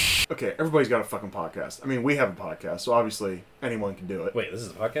Okay, everybody's got a fucking podcast. I mean, we have a podcast, so obviously anyone can do it. Wait, this is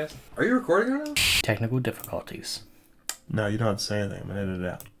a podcast? Are you recording right now? Technical difficulties. No, you don't have to say anything. I'm going to edit it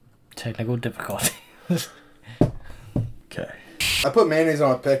out. Technical difficulties. Okay. I put mayonnaise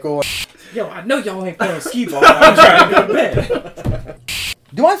on a pickle. Yo, I know y'all ain't playing skee ball. I'm trying to go to bed.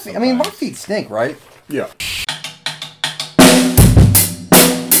 Do my feet? I mean, my feet stink, right? Yeah.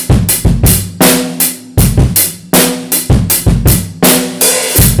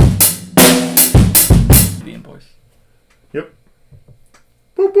 Being boys. Yep.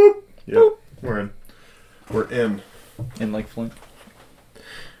 Boop, boop. Yep. Boop. We're in. We're in. In Lake Flint.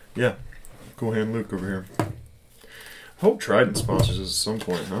 Yeah. Cool hand Luke over here. I hope Trident sponsors us at some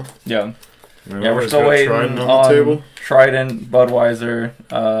point, huh? Yeah. I mean, Yeah, we're always still got waiting Trident on on the table. Trident,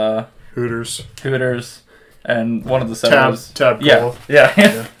 Budweiser, Hooters. Hooters, and one of the sodas. Tab Yeah. Cola.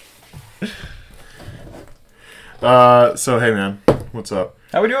 Yeah. So, hey, man. What's up?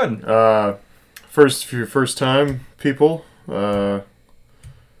 How we doing? For your first time, people,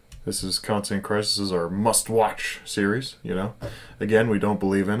 this is Constant Crisis, is our must-watch series, you know. Again, we don't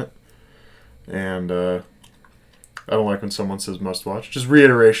believe in it. And, I don't like when someone says must-watch. Just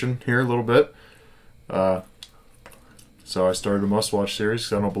reiteration here a little bit. So I started a must-watch series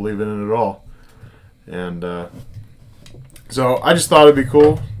because I don't believe in it at all. And, so I just thought it'd be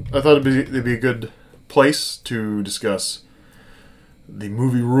cool. I thought it'd be a good place to discuss the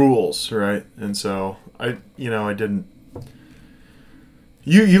movie rules, right? And so I didn't.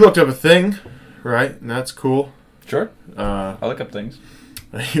 You looked up a thing, right? And that's cool. Sure. I look up things.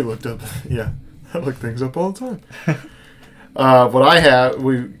 You looked up, yeah. I look things up all the time. What I have,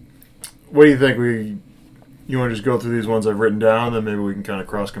 what do you think? You want to just go through these ones I've written down, then maybe we can kind of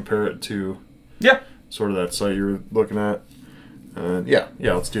cross compare it to, sort of that site you were looking at. Yeah,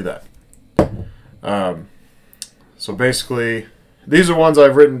 let's do that. So basically, these are ones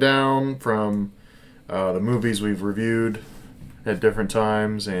I've written down from the movies we've reviewed at different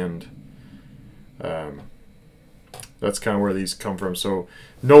times, and that's kind of where these come from. So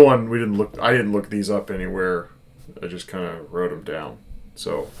I didn't look these up anywhere. I just kind of wrote them down.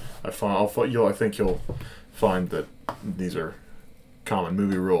 So I think you'll find that these are common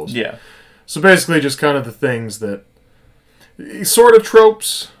movie rules. Yeah. So basically, just kind of the things that sort of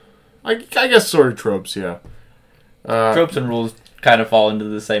tropes. I guess sort of tropes, yeah. Tropes and rules kind of fall into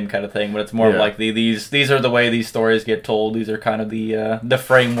the same kind of thing, but it's more of Yeah. like these are the way these stories get told. These are kind of the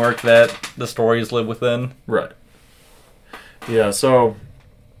framework that the stories live within. Right. Yeah, so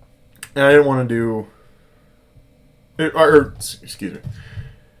and I didn't want to do excuse me.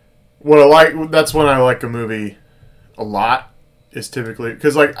 That's when I like a movie a lot, is typically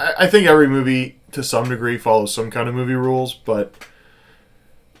because like I think every movie to some degree follows some kind of movie rules, but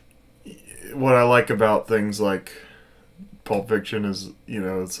what I like about things like Pulp Fiction is,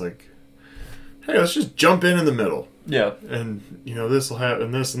 it's like, hey, let's just jump in the middle. Yeah. And, this will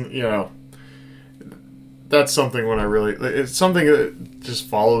happen, this, and, that's something when it's something that just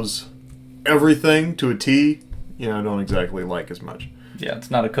follows everything to a T, I don't exactly like as much. Yeah,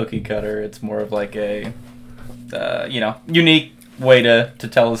 it's not a cookie cutter. It's more of like a, unique way to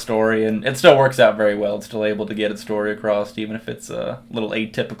tell a story, and it still works out very well. It's still able to get its story across, even if it's a little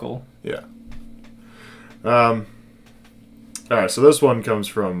atypical. Yeah. All right, so this one comes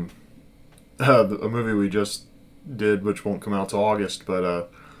from a movie we just did, which won't come out till August,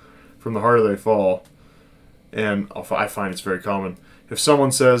 but From the Harder They Fall, and I find it's very common. If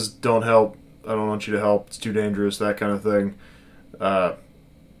someone says, don't help, I don't want you to help, it's too dangerous, that kind of thing,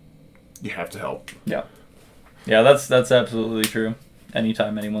 you have to help. Yeah. Yeah, that's absolutely true.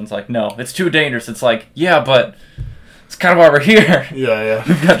 Anytime anyone's like, no, it's too dangerous, it's like, yeah, but it's kind of why we're here. Yeah.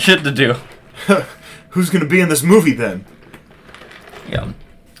 We've got shit to do. Who's going to be in this movie then? Yeah.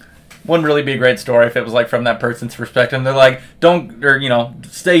 Wouldn't really be a great story if it was like from that person's perspective. And they're like,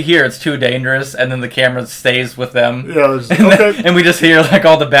 stay here, it's too dangerous. And then the camera stays with them. Yeah, and we just hear like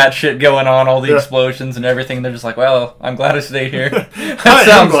all the bad shit going on, all the explosions and everything. And they're just like, well, I'm glad I stayed here. That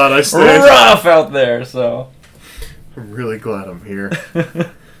I'm glad I stayed. Rough out there, so. I'm really glad I'm here.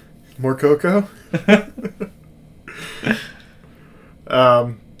 More cocoa?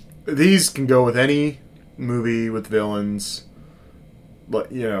 These can go with any movie with villains. But,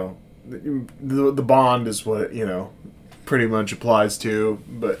 the Bond is what, pretty much applies to.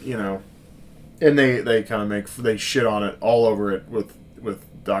 But, and they kind of they shit on it all over it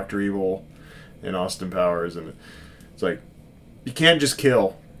with Dr. Evil and Austin Powers. And it's like, you can't just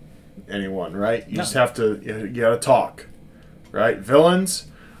kill anyone, right? You just have to, you gotta talk, right? Villains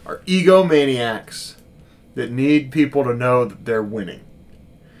are egomaniacs that need people to know that they're winning.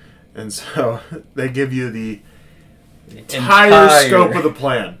 And so they give you the entire scope of the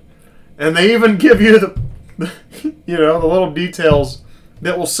plan. And they even give you the the little details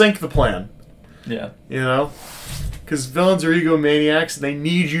that will sink the plan. Yeah. Because villains are egomaniacs, and they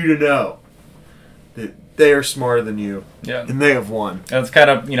need you to know that they are smarter than you, Yeah. and they have won. And it's kind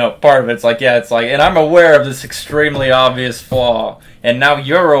of, part of it's like, and I'm aware of this extremely obvious flaw, and now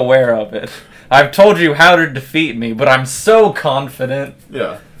you're aware of it. I've told you how to defeat me, but I'm so confident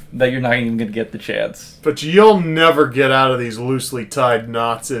Yeah. that you're not even going to get the chance. But you'll never get out of these loosely tied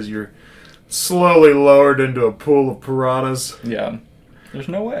knots as you're slowly lowered into a pool of piranhas. Yeah. There's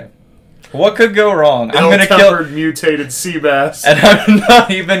no way. What could go wrong? I'm going to kill... Ill-tempered, mutated sea bass. And I'm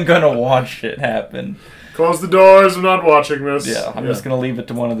not even going to watch it happen. Close the doors, I'm not watching this. Yeah, I'm just going to leave it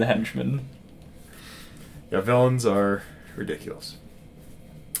to one of the henchmen. Yeah, villains are ridiculous.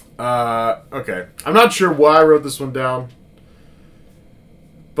 Okay. I'm not sure why I wrote this one down,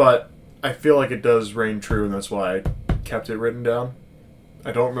 but I feel like it does reign true, and that's why I kept it written down.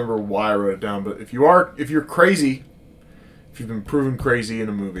 I don't remember why I wrote it down, but if you're crazy, if you've been proven crazy in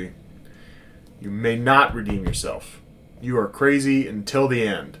a movie, you may not redeem yourself. You are crazy until the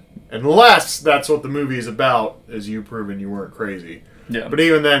end. Unless that's what the movie is about, is you proving you weren't crazy. Yeah. But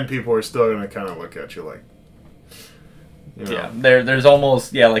even then, people are still going to kind of look at you like... Yeah, there's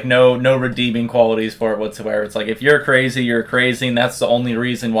almost no redeeming qualities for it whatsoever. It's like if you're crazy, and that's the only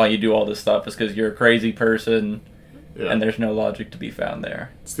reason why you do all this stuff is because you're a crazy person, and there's no logic to be found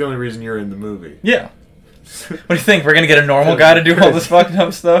there. It's the only reason you're in the movie. Yeah. What do you think? We're gonna get a normal guy to do all this fucked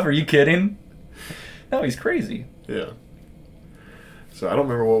up stuff? Are you kidding? No, he's crazy. Yeah. So I don't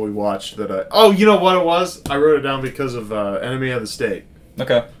remember what we watched that I... Oh, you know what it was? I wrote it down because of Enemy of the State.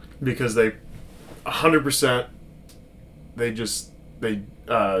 Okay. Because they 100%... They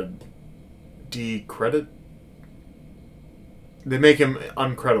decredit. They make him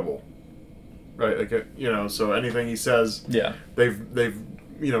uncredible, right? Like so anything he says, they've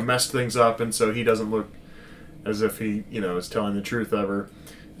messed things up, and so he doesn't look as if he is telling the truth ever.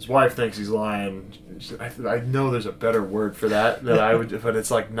 His wife thinks he's lying. I know there's a better word for that I would, but it's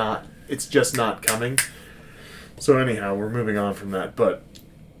like not. It's just not coming. So anyhow, we're moving on from that, but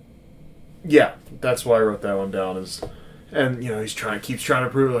yeah, that's why I wrote that one down. And he's keeps trying to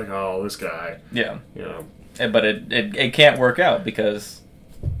prove like, oh, this guy. Yeah. But it can't work out because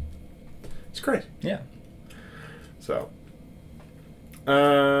it's crazy. Yeah. So,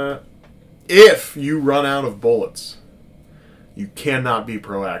 if you run out of bullets, you cannot be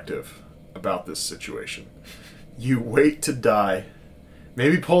proactive about this situation. You wait to die.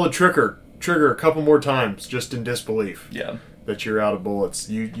 Maybe pull a trigger a couple more times just in disbelief. Yeah. That you're out of bullets.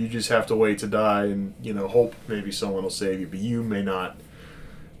 You just have to wait to die and, hope maybe someone will save you. But you may not,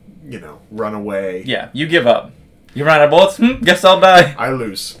 run away. Yeah, you give up. You run out of bullets? Guess I'll die. I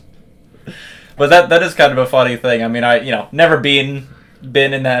lose. But that is kind of a funny thing. I mean, never been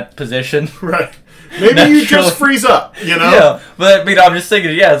in that position. Right. Maybe you just freeze up, Yeah, but I'm just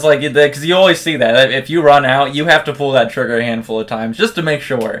thinking, it's like, because you always see that. If you run out, you have to pull that trigger a handful of times just to make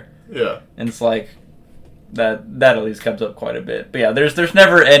sure. Yeah. And it's like... That at least comes up quite a bit. But yeah, there's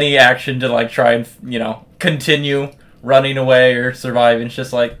never any action to like try and continue running away or surviving. It's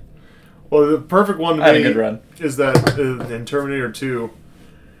just like, well, the perfect one to I had me a good run. Is that in Terminator 2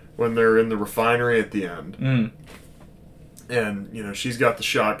 when they're in the refinery at the end, and she's got the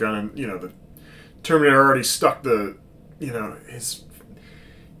shotgun, and the Terminator already stuck the his.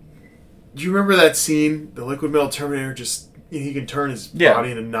 Do you remember that scene? The liquid metal Terminator just he can turn his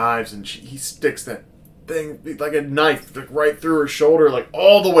body into knives, and he sticks that thing like a knife right through her shoulder, like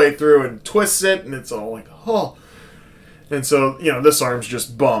all the way through, and twists it, and it's all like, oh. And so, this arm's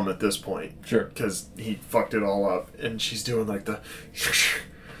just bum at this point. Sure. Because he fucked it all up. And she's doing like the,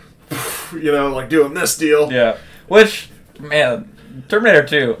 like doing this deal. Yeah. Which, man, Terminator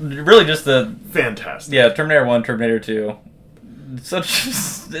 2, really just the... Fantastic. Yeah, Terminator 1, Terminator 2. So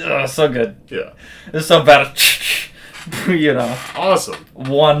good. Yeah. It's so bad. Awesome.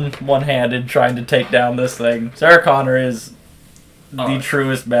 One-handed trying to take down this thing. Sarah Connor is the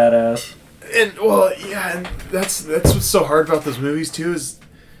truest badass. And and that's what's so hard about those movies too is,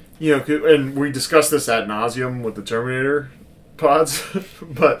 and we discussed this ad nauseum with the Terminator pods,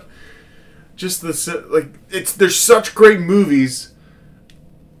 but just there's such great movies,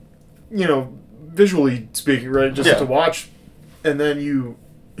 visually speaking, right? Just to watch, and then you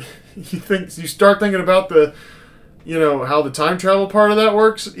start thinking about the. How the time travel part of that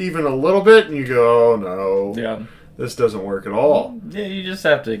works even a little bit, and you go, oh no. Yeah. This doesn't work at all. Yeah, you just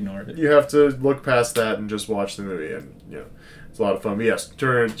have to ignore it. You have to look past that and just watch the movie, and it's a lot of fun. But yes,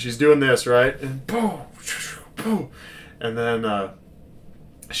 she's doing this, right? And boom, boom. And then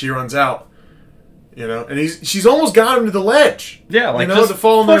she runs out, You know, and she's almost got him to the ledge. Yeah, like, you know, just to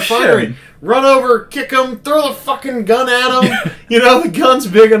fall in the push refinery. him. Run over, kick him, throw the fucking gun at him. You know, the gun's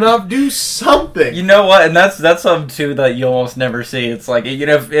big enough. Do something. You know what? And that's something too that you almost never see. It's like, you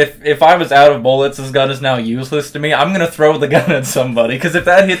know, if I was out of bullets, this gun is now useless to me. I'm gonna throw the gun at somebody because if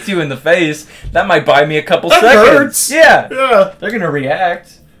that hits you in the face, that might buy me a couple That seconds. hurts. Yeah, Yeah. they're gonna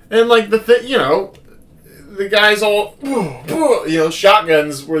react. And like the thing, you know, the guys all, you know,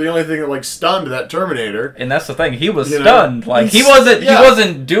 shotguns were the only thing that like stunned that Terminator. And that's the thing. He was You know, stunned. Like he yeah.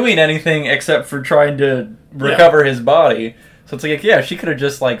 wasn't doing anything except for trying to recover his body. So it's like, yeah, she could have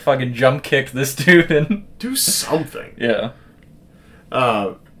just like fucking jump kicked this dude and Do something. yeah.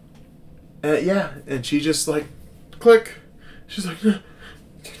 Yeah, and she just like, click. She's like,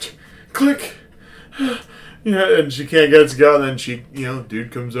 click. Yeah, and she can't get it to go, and then she, you know,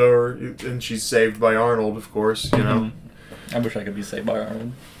 dude comes over, and she's saved by Arnold, of course, you know. I wish I could be saved by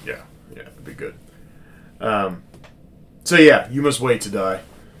Arnold. Yeah, it'd be good. So yeah, you must wait to die.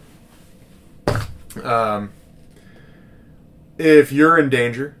 If you're in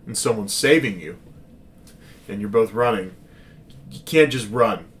danger and someone's saving you, and you're both running, you can't just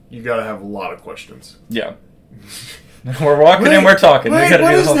run. You gotta have a lot of questions. Yeah. We're walking and we're talking. Wait, we gotta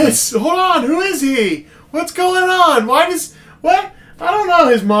what do the is whole this? Hold on, who is he? What's going on? What? I don't know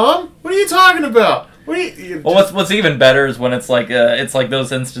his mom. What are you talking about? thing. Well, what's even better is when it's like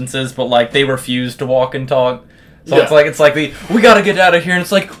those instances, but like they refuse to walk and talk. So Yeah. it's like we gotta get out of here, and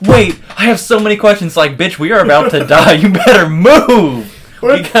it's like, wait, I have so many questions. Like, bitch, we are about to die. You better move.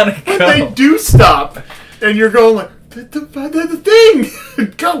 We gotta When go. they do stop, and you're going like, the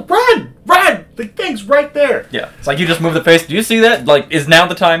thing! Go, run! The thing's right there! Yeah, it's like you just move the face. Do you see that? Like, is now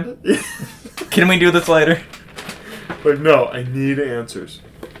the time? Can we do this later? Like, no, I need answers.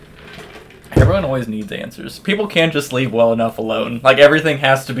 Everyone always needs answers. People can't just leave well enough alone. Like, everything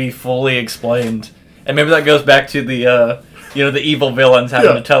has to be fully explained. And maybe that goes back to the, the evil villains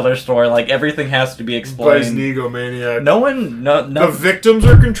having to tell their story. Like, everything has to be Vice explained. and egomaniac. No. The victims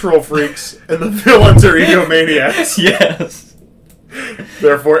are control freaks, and the villains are egomaniacs. Yes.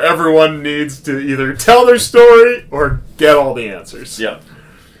 Therefore, everyone needs to either tell their story or get all the answers. Yep.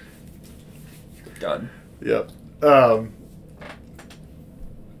 God. Yep.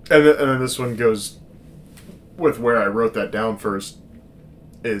 And then this one goes with where I wrote that down first.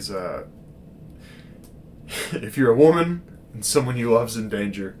 Is if you're a woman and someone you love's in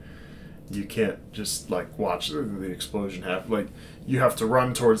danger, you can't just like watch the explosion happen. Like you have to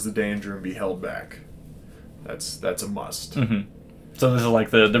run towards the danger and be held back. That's a must. Mm-hmm. So this is like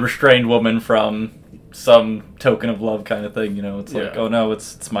the restrained woman from some token of love kind of thing, you know? It's like, Yeah. oh no,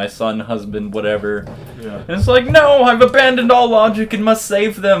 it's my son, husband, whatever. Yeah. And it's like, no, I've abandoned all logic and must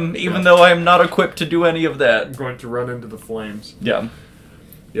save them, even though I am not equipped to do any of I'm that. going to run into the flames. Yeah,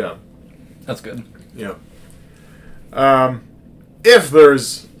 Yeah. that's good. Yeah. If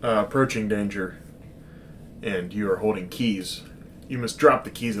there's approaching danger and you are holding keys, you must drop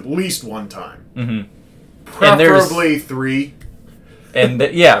the keys at least one time. Mm-hmm. And there's- Preferably 3. And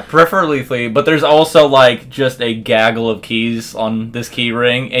yeah, preferably 3, but there's also like just a gaggle of keys on this key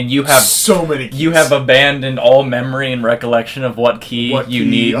ring, and you have So many keys. you have abandoned all memory and recollection of what key what you key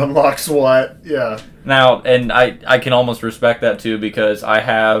need. unlocks what. Yeah. Now, and I can almost respect that too, because I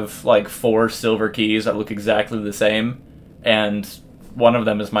have like 4 silver keys that look exactly the same, and one of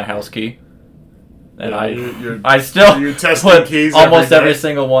them is my house key. And Yeah, you're- I still you're testing put keys almost every every day?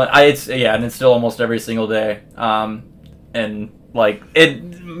 single one. And it's still almost every single day. And like it,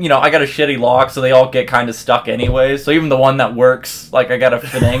 I got a shitty lock, so they all get kind of stuck anyway. So even the one that works, like I got to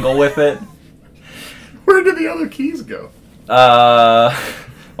finagle with it. Where did the other keys go?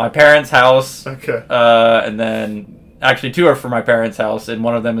 My parents' house. Okay. And then actually 2 are for my parents' house, and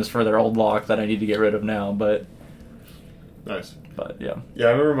one of them is for their old lock that I need to get rid of now. But Nice. yeah. Yeah,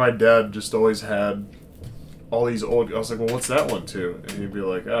 I remember my dad just always had all these old... I was like, well, what's that one to? And he'd be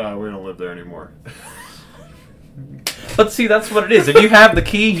like, we don't live there anymore. But see, that's what it is. If you have the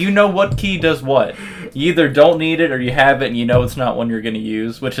key, you know what key does what. You either don't need it, or you have it and you know it's not one you're going to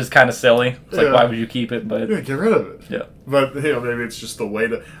use, which is kind of silly. It's like, Yeah. why would you keep it? But Yeah, get rid of it. yeah. But, maybe it's just the way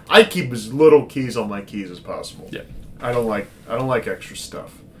to... I keep as little keys on my keys as possible. Yeah. I don't like extra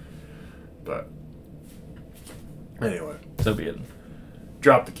stuff. But... Anyway. So be it.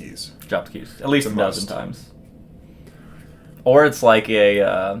 Drop the keys. Drop the keys. At least It's a a dozen must. times. Or it's like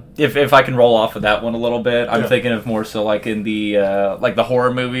a if I can roll off of that one a little bit, I'm Yeah. thinking of more so like in the like the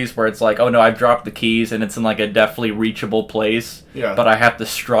horror movies where it's like, oh no, I've dropped the keys and it's in like a definitely reachable place, Yeah. but I have to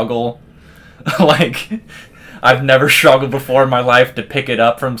struggle. Like I've never struggled before in my life to pick it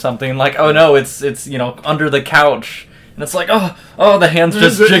up from something. Like, oh no, it's under the couch. And And it's like, oh, the hand's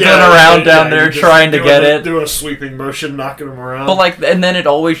just jiggling Yeah, around down you're there just trying to get it. Doing a sweeping motion, knocking them around. But like, and then it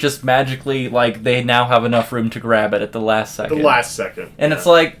always just magically, like, they now have enough room to grab it at the last second. the last second. And it's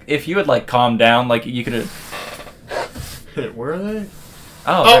like, if you had like calmed down, like you could have. Where are they?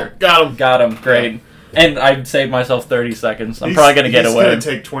 Oh, Oh, there. got him. Got him. Great. And I'd saved myself 30 seconds. I'm probably gonna get away. It's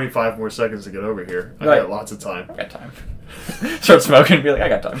gonna take 25 more seconds to get over here. I Right. got lots of time. I got time. Start smoking and be like, I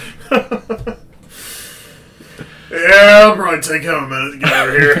got time. Yeah, I'll probably take him a minute to get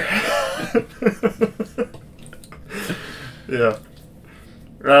over here.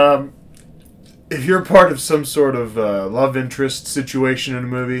 Yeah. If you're part of some sort of love interest situation in a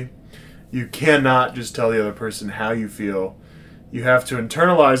movie, you cannot just tell the other person how you feel. You have to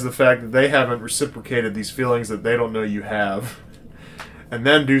internalize the fact that they haven't reciprocated these feelings that they don't know you have, and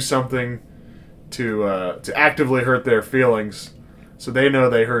then do something to actively hurt their feelings, so they know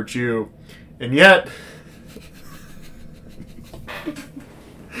they hurt you, and yet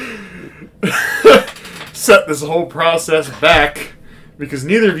set this whole process back because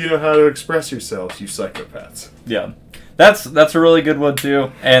neither of you know how to express yourselves, you psychopaths. Yeah. That's a really good one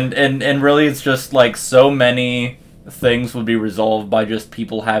too. And really it's just like so many things would be resolved by just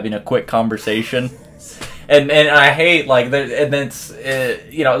people having a quick conversation. And I hate like and it's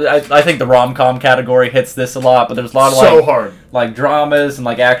I think the rom-com category hits this a lot, but there's a lot of So hard. like dramas and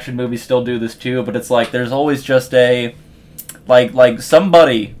like action movies still do this too, but it's like there's always just a like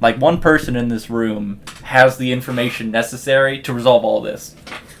somebody, like one person in this room has the information necessary to resolve all this.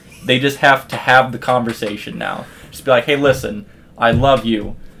 They just have to have the conversation now. Just be like, hey, listen, I love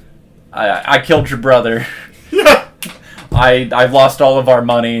you. I killed your brother. Yeah. I've lost all of our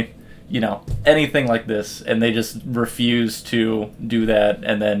money. You know, anything like this. And they just refuse to do that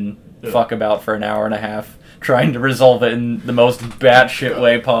and then fuck about for an hour and a half trying to resolve it in the most batshit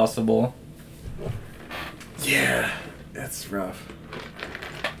way possible. Yeah. That's rough.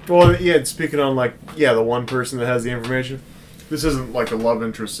 Well, yeah, speaking on, like, yeah, the one person that has the information, this isn't like a love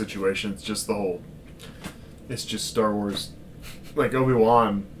interest situation, it's just the whole, it's just Star Wars. Like,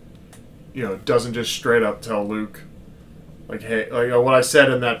 Obi-Wan, doesn't just straight up tell Luke, like, hey, like, what I said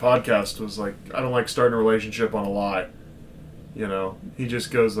in that podcast was, like, I don't like starting a relationship on a lie. He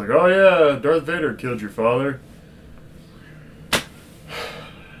just goes, like, oh, yeah, Darth Vader killed your father.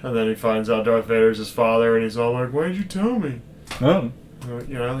 And then he finds out Darth Vader's his father, and he's all like, why did you tell me? Oh.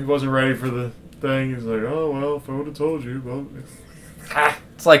 He wasn't ready for the thing. He's like, oh, well, if I would have told you, well...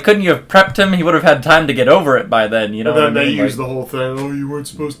 It's like, couldn't you have prepped him? He would have had time to get over it by then, you know And then what I mean? they use the whole thing, oh, you weren't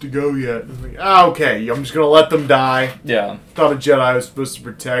supposed to go yet. And it's like, okay, I'm just going to let them die. Yeah. Thought a Jedi was supposed to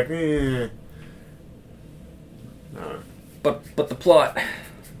protect. No. But the plot.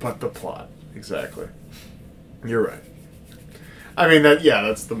 But the plot. Exactly. You're right. I mean,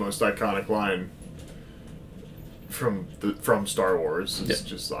 that's the most iconic line from Star Wars. It's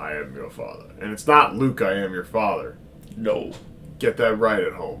just, I am your father. And it's not Luke, I am your father. No. Get that right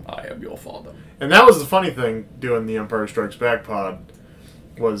at home. I am your father. And that was the funny thing doing the Empire Strikes Back pod,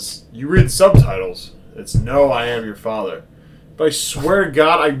 was you read subtitles, it's no, I am your father. But I swear to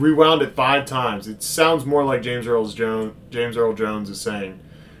God, I rewound it 5 times. It sounds more like James Earl Jones is saying,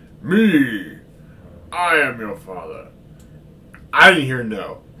 me, I am your father. I didn't hear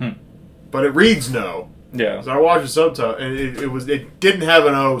no. But it reads no. Yeah. So I watched the subtitle, and it didn't have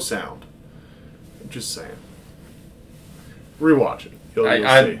an O sound. I'm just saying. Rewatch it. You'll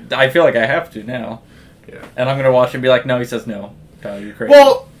see. I feel like I have to now. Yeah. And I'm going to watch it and be like, no, he says no. Kyle, you're crazy.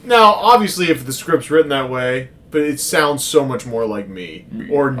 Well, now, obviously, if the script's written that way, but it sounds so much more like me.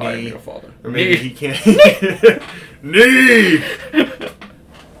 Or I am knee. your father. Or maybe he can't. Knee!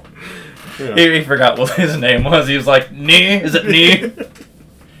 Yeah. He forgot what his name was. He was like, Nee? Is it Nee?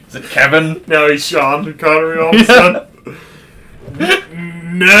 Is it Kevin? Now he's Sean Connery all of a sudden.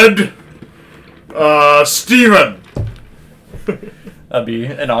 Ned. Steven. That'd be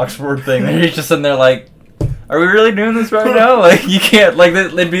an Oxford thing. He's just sitting there like, are we really doing this right now? Like, you can't, like,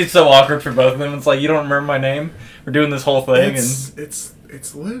 it'd be so awkward for both of them. It's like, you don't remember my name? We're doing this whole thing,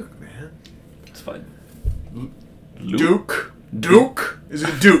 It's Luke, man. it's fine. Duke. Duke? Is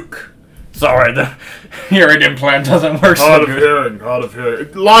it Duke? Sorry, the hearing implant doesn't work Hard so of good. hearing, hard of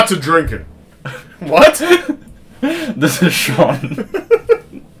hearing. Lots of drinking. What? This is Sean.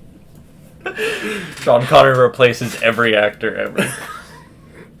 Sean Connery replaces every actor ever.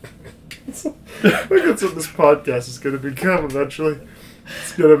 I think that's what this podcast is going to become eventually.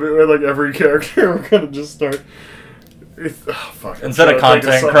 It's going to be like every character. We're going to just start. Fuck. Instead of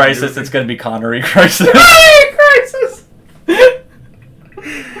content crisis, it's going to be Connery crisis. crisis!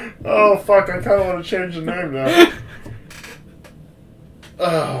 Oh, fuck. I kind of want to change the name now.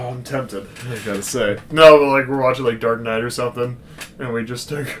 Oh, I'm tempted. I gotta say. No, but like we're watching like Dark Knight or something, and we just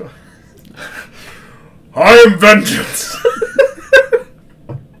start going, I am vengeance.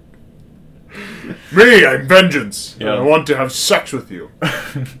 Me, I'm vengeance. Yeah. And I want to have sex with you.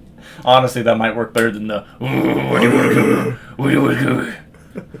 Honestly, that might work better than the. Where do you want to go? Where do you want to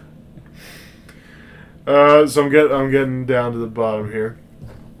go? So I'm getting down to the bottom here.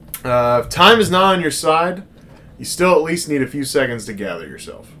 If time is not on your side, you still at least need a few seconds to gather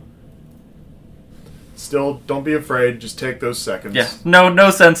yourself. Still, don't be afraid. Just take those seconds. Yeah, no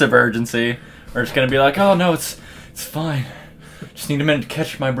sense of urgency. We're just gonna be like, oh no, it's fine. Just need a minute to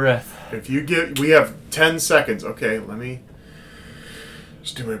catch my breath. If you we have 10 seconds. Okay, let me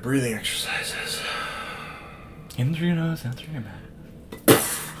just do my breathing exercises. In through your nose, out through your mouth.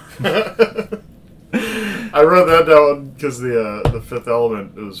 I wrote that down because the Fifth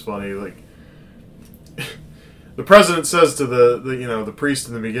Element, it was funny. Like the president says to the priest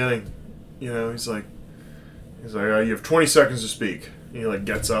in the beginning, he's like you have 20 seconds to speak. And he like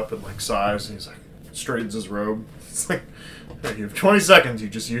gets up and like sighs and he's like straightens his robe. It's like, you have 20 seconds. You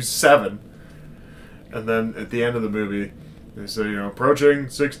just used 7. And then at the end of the movie, they say approaching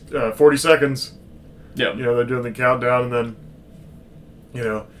 40 seconds. Yeah. They're doing the countdown, and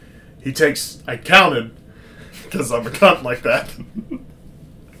then he takes. I counted because I'm a cunt like that.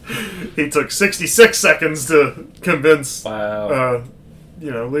 He took 66 seconds to convince. Wow.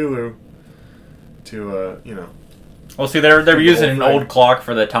 Lulu to Well, see, they're using an thing. old clock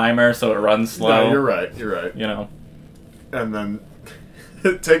for the timer, so it runs slow. No, you're right. You're right. And then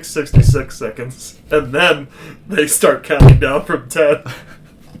it takes 66 seconds, and then they start counting down from 10.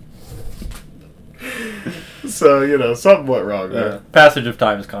 So, something went wrong there. Passage of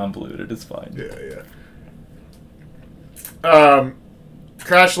time is convoluted. It's fine. Yeah.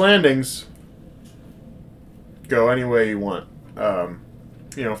 Crash landings go any way you want.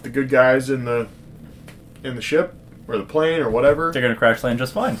 If the good guys in the ship or the plane or whatever, They're gonna crash land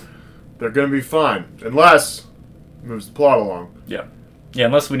just fine. they're going to be fine, unless it moves the plot along. Yeah. Yeah,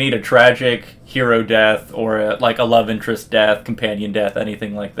 unless we need a tragic hero death or a love interest death, companion death,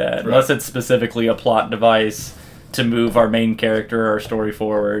 anything like that. Right. Unless it's specifically a plot device to move our main character or our story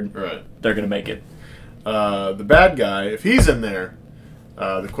forward, Right. they're going to make it. The bad guy, if he's in there,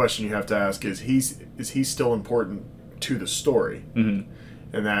 the question you have to ask is he still important to the story? Mm-hmm.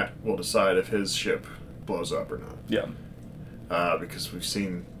 And that will decide if his ship blows up or not. Yeah. Because we've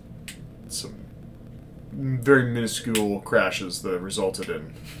seen some very minuscule crashes that resulted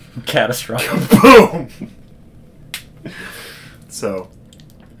in Catastrophic. boom. So,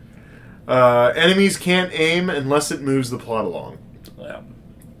 enemies can't aim unless it moves the plot along. Yeah.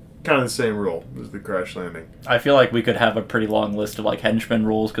 Kind of the same rule as the crash landing. I feel like we could have a pretty long list of henchman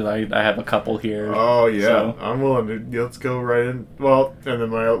rules because I have a couple here. Oh yeah, So- I'm willing to. Let's go right in. Well, and then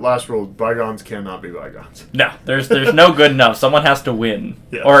my last rule: bygones cannot be bygones. No, there's no good enough. Someone has to win,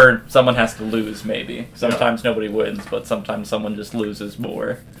 Yeah. or someone has to lose. Maybe sometimes nobody wins, but sometimes someone just loses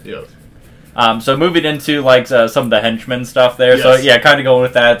more. Yeah. So moving into some of the henchman stuff there. Yes. So yeah, kind of going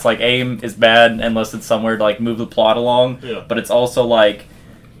with that. It's aim is bad unless it's somewhere to move the plot along. Yeah. But it's also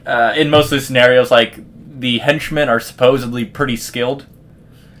in most of the scenarios the henchmen are supposedly pretty skilled.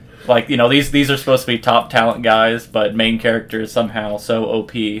 These are supposed to be top talent guys, but main character is somehow so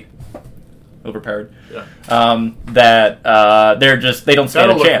OP, overpowered. Yeah. That they don't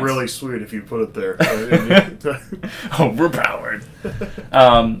stand That'll a chance. look really sweet if you put it there. Overpowered.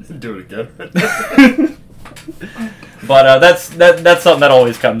 Do it again. But that's something that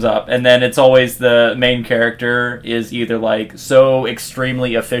always comes up, and then it's always the main character is either so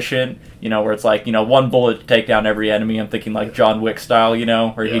extremely efficient, where it's one bullet to take down every enemy. I'm thinking John Wick style,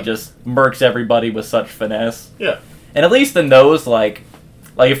 where he Yeah. just murks everybody with such finesse. Yeah. And at least in those,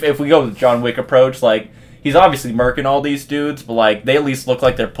 if we go with the John Wick approach, he's obviously murking all these dudes, but they at least look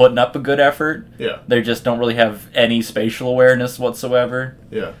like they're putting up a good effort. Yeah. They just don't really have any spatial awareness whatsoever.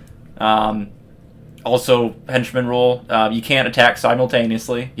 Yeah. Also, henchman rule: you can't attack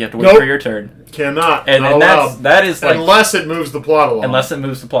simultaneously. You have to wait Nope. for your turn, Cannot. and Not and allowed. that is Unless it moves the plot along. unless it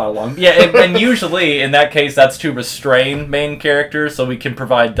moves the plot along. Yeah, and usually in that case, that's to restrain main characters so we can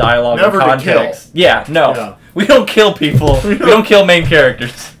provide dialogue Never and to kill. context. Yeah, no, Yeah. we don't kill people. We don't kill main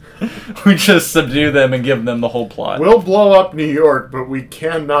characters. We just subdue them and give them the whole plot. We'll blow up New York, but we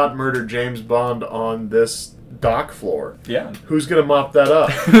cannot murder James Bond on this dock floor. Yeah, Who's gonna mop that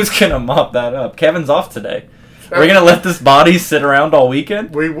up? who's gonna mop that up? Kevin's off today. We're gonna let this body sit around all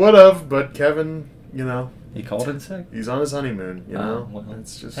weekend? We would have, but Kevin, He called in sick. he's on his honeymoon. Well,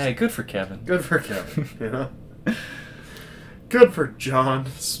 It's just Hey, good for Kevin. good for Kevin. Good for John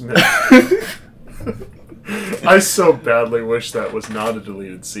Smith. I so badly wish that was not a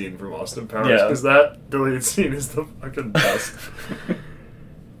deleted scene from Austin Powers, Yeah. because that deleted scene is the fucking best.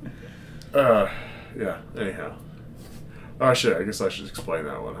 Yeah, anyhow. Oh shit, I guess I should explain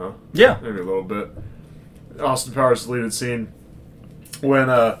that one, huh? Yeah. Maybe a little bit. Austin Powers deleted scene when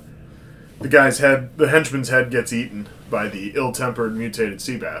the henchman's head gets eaten by the ill-tempered mutated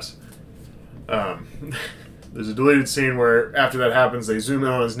sea bass. There's a deleted scene where after that happens, they zoom in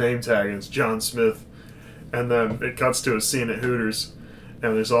on his name tag and it's John Smith, and then it cuts to a scene at Hooters,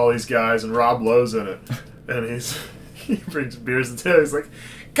 and there's all these guys and Rob Lowe's in it, and he brings beers to the table. He's like,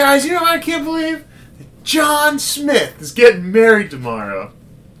 "Guys, you know what I can't believe? John Smith is getting married tomorrow."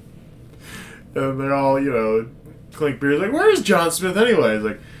 And they're all, clink beers. Like, where is John Smith anyway?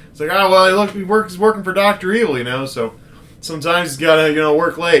 It's like, oh, well, he's working for Dr. Evil, so sometimes he's got to,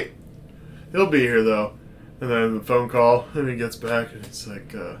 work late. He'll be here, though. And then the phone call, and he gets back, and it's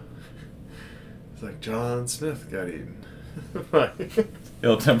like John Smith got eaten.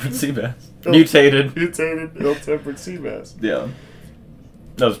 Ill-tempered sea bass. Mutated. Mutated, ill-tempered sea bass. Yeah.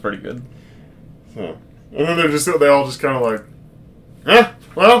 That was pretty good. Huh. And then they all just kind of like, huh?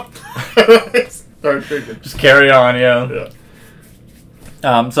 Well, start drinking. Just carry on, yeah.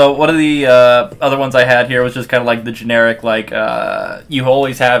 Yeah. So one of the other ones I had here was just kind of like the generic, you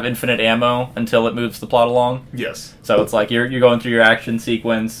always have infinite ammo until it moves the plot along. Yes. So it's like you're going through your action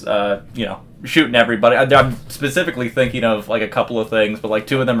sequence, shooting everybody. I'm specifically thinking of like a couple of things, but like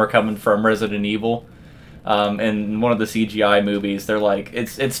two of them are coming from Resident Evil. In one of the CGI movies, they're like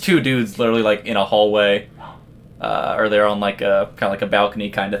it's two dudes literally like in a hallway, or they're on like a kind of like a balcony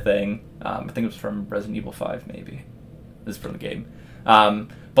kind of thing. I think it was from Resident Evil 5, maybe. This is from the game.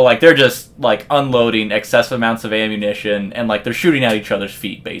 But like they're just like unloading excessive amounts of ammunition, and like they're shooting at each other's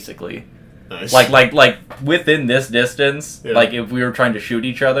feet basically. Nice. Like within this distance, Yeah. like if we were trying to shoot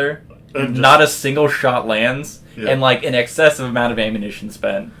each other, And just- not a single shot lands, Yeah. and like an excessive amount of ammunition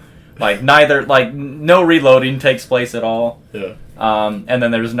spent. Like no reloading takes place at all. Yeah. And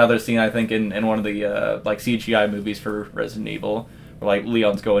then there's another scene I think in one of the like CGI movies for Resident Evil where like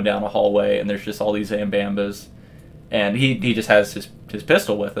Leon's going down a hallway and there's just all these Zambambas, and he just has his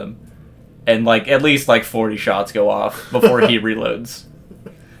pistol with him, and like at least like 40 shots go off before he reloads.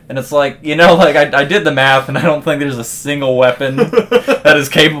 And it's like, I did the math, and I don't think there's a single weapon that is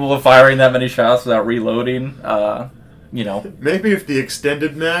capable of firing that many shots without reloading. Maybe if the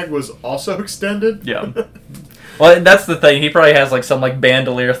extended mag was also extended. Yeah. Well, that's the thing. He probably has like some like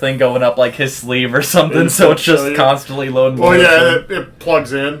bandolier thing going up like his sleeve or something, so it's just constantly loading. Well, munition. yeah, it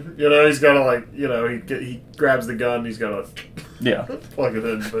plugs in. He's got to like, he grabs the gun. He's got to Yeah. plug it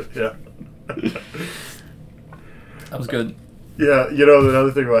in. But yeah. That was good. Yeah, the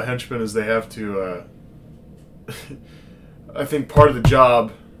other thing about henchmen is they have to. I think part of the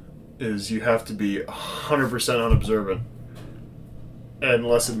job is you have to be 100% unobservant,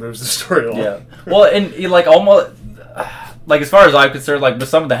 unless it moves the story along. Yeah. Well, and like almost like as far as I'm concerned, like with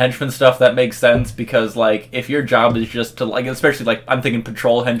some of the henchman stuff, that makes sense because like if your job is just to like, especially like I'm thinking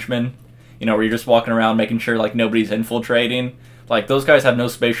patrol henchmen, where you're just walking around making sure like nobody's infiltrating. Like those guys have no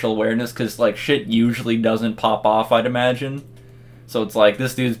spatial awareness because like shit usually doesn't pop off, I'd imagine. So it's like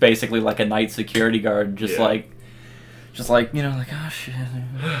this dude's basically like a night security guard, just like oh shit.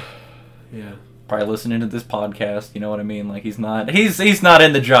 Yeah. Probably listening to this podcast, you know what I mean? Like he's not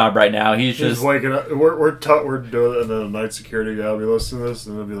in the job right now. He's just waking up. We're doing it, and then a night security guy will be listening to this,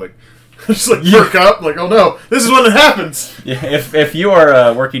 and they'll be like, just like perk up, like, oh no, this is when it happens. Yeah, if you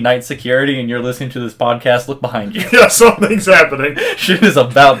are working night security and you're listening to this podcast, look behind you. Yeah, something's happening. Shit is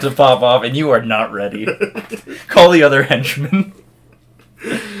about to pop off, and you are not ready. Call the other henchmen.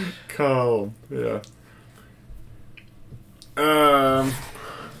 Calm. Yeah.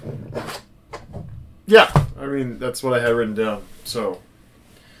 Yeah, I mean, that's what I had written down. So,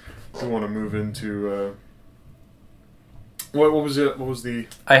 we want to move into, what was it? What was the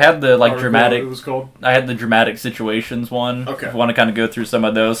I had the like article dramatic. it was called? I had the dramatic situations one. Okay. If you want to kind of go through some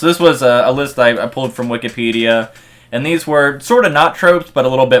of those. So this was a list I pulled from Wikipedia, and these were sort of not tropes, but a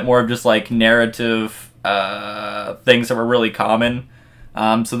little bit more of just like narrative things that were really common.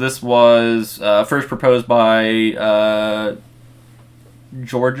 So this was first proposed by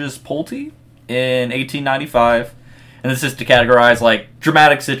Georges Pulte in 1895. And this is to categorize like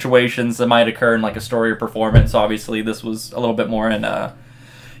dramatic situations that might occur in like a story or performance. Obviously, this was a little bit more in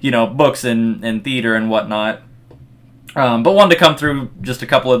books and theater and whatnot. But wanted to come through just a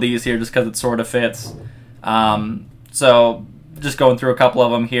couple of these here, just because it sort of fits. So just going through a couple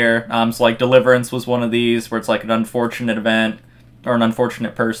of them here. So like Deliverance was one of these, where it's like an unfortunate event or an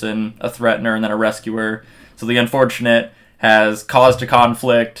unfortunate person, a threatener, and then a rescuer. So the unfortunate has caused a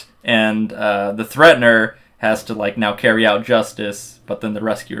conflict, and the threatener has to like now carry out justice, but then the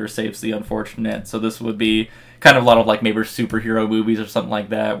rescuer saves the unfortunate. So this would be kind of a lot of like maybe superhero movies or something like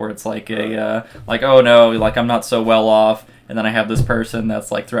that, where it's like a like, oh no, like I'm not so well off, and then I have this person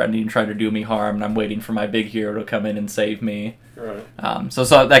that's like threatening and trying to do me harm, and I'm waiting for my big hero to come in and save me. Right. So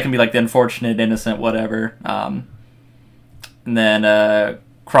that can be like the unfortunate, innocent, whatever. And then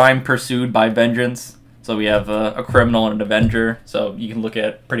crime pursued by vengeance. So we have a criminal and an avenger. So you can look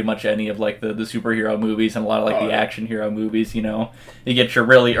at pretty much any of like the superhero movies and a lot of like the action hero movies. You know, you get your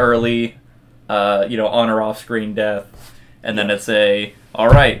really early, on or off screen death, and then it's all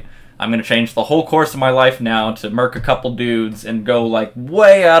right, I'm gonna change the whole course of my life now to murk a couple dudes and go like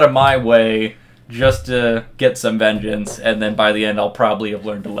way out of my way just to get some vengeance, and then by the end I'll probably have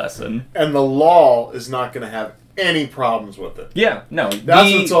learned a lesson. And the law is not going to have any problems with it. Yeah, no.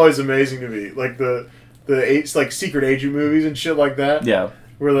 That's what's always amazing to me. Like the like secret agent movies and shit like that. Yeah.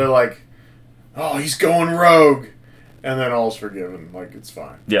 Where they're like, oh, he's going rogue, and then all's forgiven. Like, it's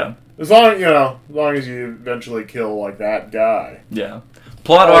fine. Yeah. As long as you eventually kill like that guy. Yeah.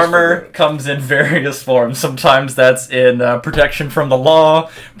 Plot armor comes in various forms. Sometimes that's in protection from the law,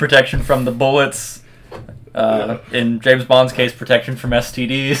 protection from the bullets. In James Bond's case, protection from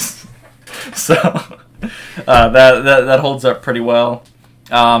STDs. So that holds up pretty well.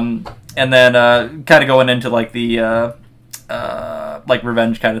 And then kind of going into like the like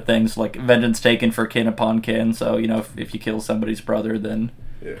revenge kind of things, like vengeance taken for kin upon kin. So if you kill somebody's brother, then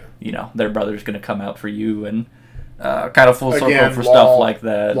their brother's going to come out for you, and kind of full circle for stuff like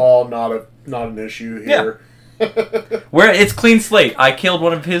that. Law not an issue here. Yeah. Where it's clean slate. I killed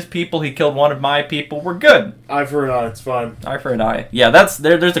one of his people. He killed one of my people. We're good. Eye for an eye. It's fine. Eye for an eye. Yeah, that's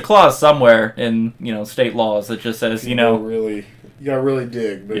there's a clause somewhere in state laws that just says you gotta really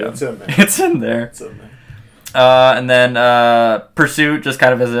dig, but it's in there. It's in there. It's in there. And then pursuit, just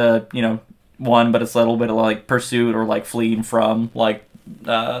kind of as a one, but it's a little bit of like pursuit or like fleeing from like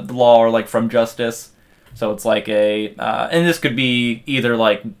the law or like from justice. So it's like and this could be either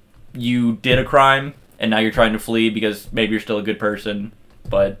like you did a crime and now you're trying to flee because maybe you're still a good person,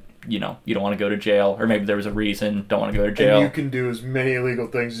 but you don't want to go to jail, or maybe there was a reason don't want to go to jail. And you can do as many illegal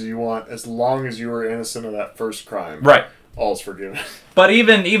things as you want as long as you were innocent of that first crime. Right. All's forgiven. But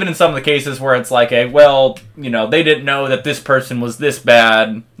even in some of the cases where it's like they didn't know that this person was this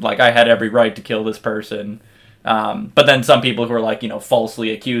bad, like I had every right to kill this person. But then some people who are like,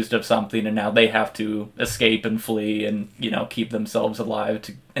 falsely accused of something, and now they have to escape and flee and, keep themselves alive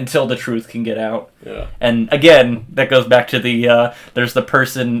until the truth can get out. Yeah. And again, that goes back to there's the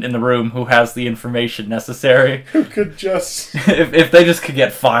person in the room who has the information necessary. Who could just... if they just could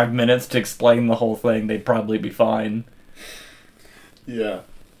get 5 minutes to explain the whole thing, they'd probably be fine. Yeah.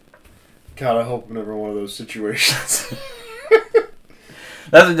 God, I hope I'm never in one of those situations.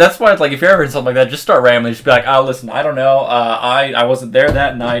 That's why it's like, if you're ever in something like that, just start rambling. Just be like, oh, listen, I don't know. I wasn't there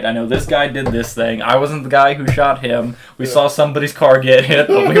that night. I know this guy did this thing. I wasn't the guy who shot him. We saw somebody's car get hit,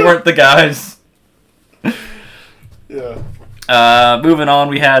 but we weren't the guys. Yeah. Moving on,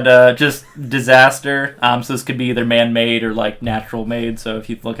 we had just disaster. So this could be either man-made or like natural-made. So if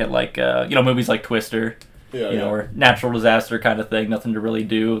you look at like movies like Twister, or natural disaster kind of thing, nothing to really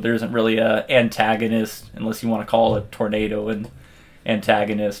do. There isn't really a antagonist, unless you want to call it tornado and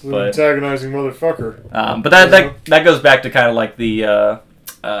antagonist, but antagonizing motherfucker. But that goes back to kind of like the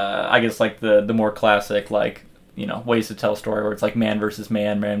I guess like the more classic like ways to tell a story where it's like man versus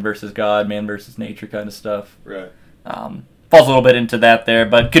God, man versus nature kind of stuff. Right. Falls a little bit into that there,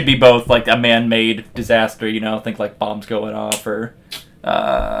 but could be both like a man-made disaster. Think like bombs going off or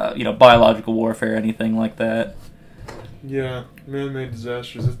biological warfare, anything like that. Yeah, man-made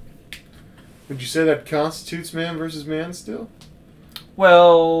disasters. Would you say that constitutes man versus man still?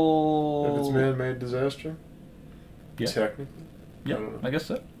 Well, if it's man-made disaster, yeah, technically, yeah, I guess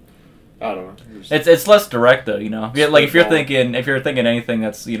so. I don't know. It's less direct though, Like if you're thinking anything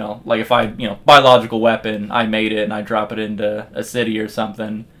that's like if I biological weapon, I made it and I drop it into a city or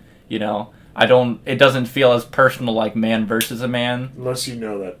something, it doesn't feel as personal like man versus a man. Unless you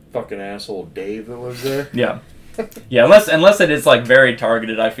know that fucking asshole Dave that lives there. Yeah. Yeah, unless it is like very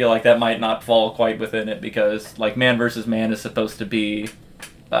targeted, I feel like that might not fall quite within it, because like man versus man is supposed to be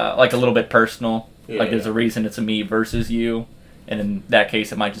like a little bit personal. Like there's a reason it's a me versus you, and in that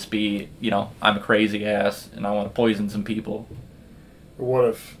case it might just be I'm a crazy ass and I want to poison some people. Or what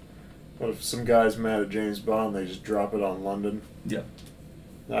if some guy's mad at James Bond, they just drop it on London? Yeah.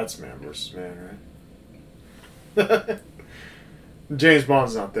 That's man versus man, right? James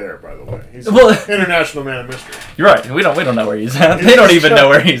Bond's not there, by the way. He's an international man of mystery. You're right. We don't know where he's at. They don't even know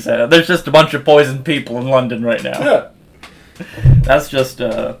where he's at. There's just a bunch of poisoned people in London right now. Yeah. That's just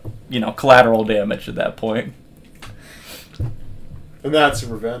collateral damage at that point. And that's a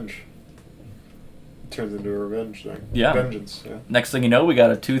revenge. It turns into a revenge thing. Yeah. Vengeance, yeah. Next thing you know, we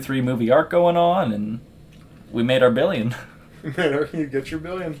got a 2-3 movie arc going on, and we made our billion. Man, you get your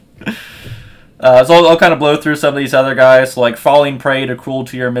billion. So I'll kind of blow through some of these other guys, like falling prey to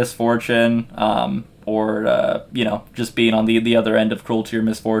cruelty or misfortune, or just being on the other end of cruelty or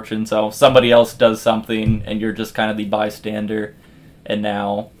misfortune. So somebody else does something, and you're just kind of the bystander, and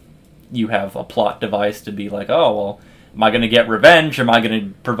now you have a plot device to be like, oh, well, am I going to get revenge? Am I going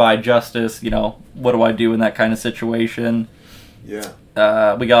to provide justice? What do I do in that kind of situation? Yeah.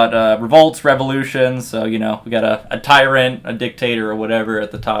 We got revolts, revolutions, so, we got a tyrant, a dictator, or whatever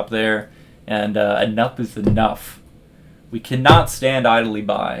at the top there, and enough is enough. We cannot stand idly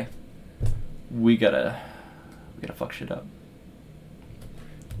by. We gotta fuck shit up.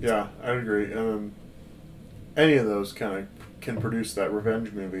 Yeah, I agree. Any of those kind of can produce that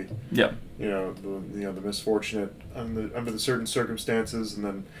revenge movie. Yeah. The misfortunate under the certain circumstances, and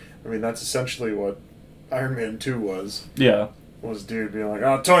then, that's essentially what Iron Man 2 was. Yeah. Was dude being like,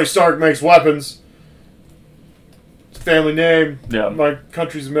 oh, Tony Stark makes weapons. Family name. Yeah. My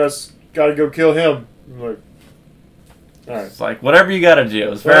country's a mess. Gotta go kill him. I'm like, all right. It's like, whatever you gotta do. It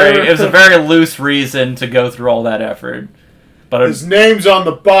was a very loose reason to go through all that effort. But his name's on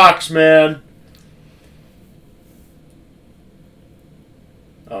the box, man.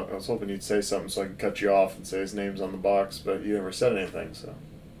 Oh, I was hoping you'd say something so I could cut you off and say his name's on the box, but you never said anything, so.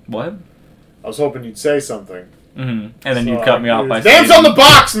 What? I was hoping you'd say something. Mm-hmm. And then you cut me off by saying... Name's on the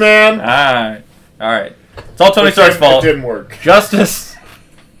box, man! Alright. It's all Tony Stark's fault. It didn't work. Justice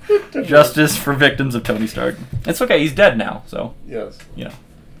for victims of Tony Stark. It's okay, he's dead now, so. Yes.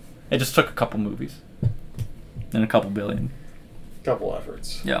 It just took a couple movies. And a couple billion. Couple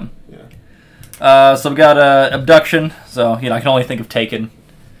efforts. Yeah. Yeah. So we got abduction, so, I can only think of Taken.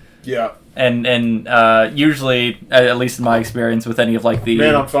 Yeah. And usually, at least in my experience with any of like the...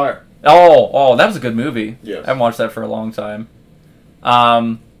 Man on Fire. Oh, that was a good movie. Yes. I haven't watched that for a long time.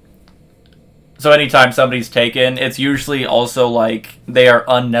 So anytime somebody's taken, it's usually also like they are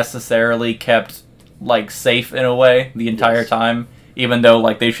unnecessarily kept like safe in a way the entire time, even though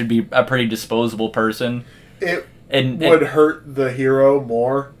like they should be a pretty disposable person. It would hurt the hero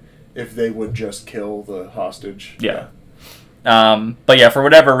more if they would just kill the hostage. Yeah. But yeah, for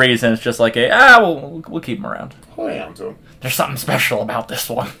whatever reason, it's just like we'll keep him around. Hold on to him. There's something special about this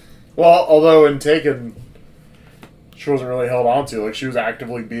one. Well, although in Taken, she wasn't really held on to. Like, she was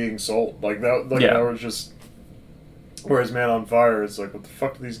actively being sold. Like, that was just... Whereas Man on Fire is like, what the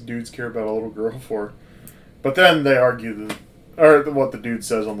fuck do these dudes care about a little girl for? But then they argue that... Or what the dude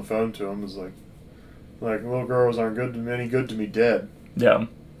says on the phone to him is like little girls aren't any good to me dead. Yeah.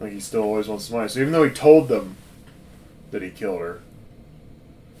 Like, he still always wants money. So even though he told them that he killed her...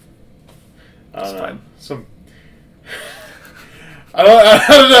 That's fine. I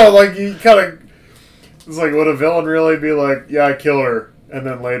don't know, like, you kind of... It's like, would a villain really be like, yeah, I kill her, and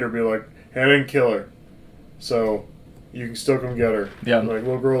then later be like, hey, I didn't kill her, so you can still come get her. Yeah. Like,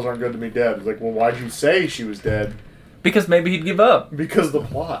 little girls aren't good to me dead. It's like, well, why'd you say she was dead? Because maybe he'd give up. Because of the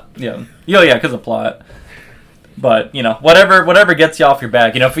plot. Yeah. Yeah, because of plot. But, whatever gets you off your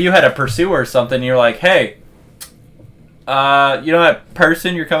back. If you had a pursuer or something, you're like, hey... that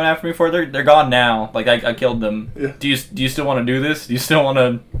person you're coming after me for, they're gone now. Like, I killed them. Yeah. Do you still want to do this? Do you still want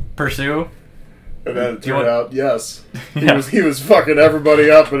to pursue? And then it turned out, yes. Yeah. He was fucking everybody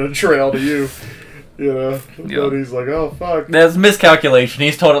up in a trail to you. But he's like, oh, fuck. There's miscalculation.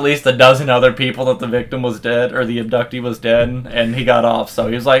 He's told at least a dozen other people that the victim was dead, or the abductee was dead, and he got off. So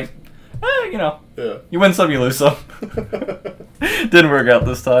he was like, Yeah. you win some, you lose some. Didn't work out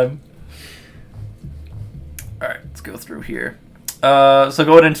this time. Alright, let's go through here. So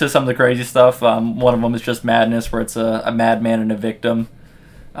going into some of the crazy stuff, one of them is just Madness, where it's a madman and a victim.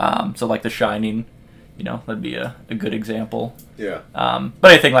 So like The Shining, that'd be a good example. Yeah.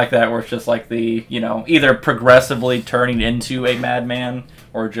 But anything like that where it's just like the, either progressively turning into a madman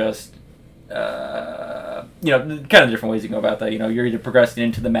or just, kind of different ways you can go about that. You're either progressing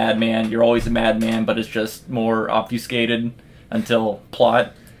into the madman, you're always a madman, but it's just more obfuscated until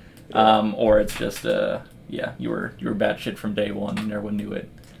plot, or it's just, you were batshit from day one and everyone knew it.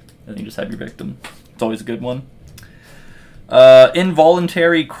 And you just have your victim. It's always a good one.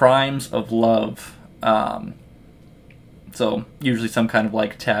 Involuntary crimes of love. So usually some kind of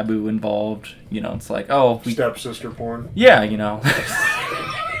like taboo involved. It's like, stepsister porn. Yeah,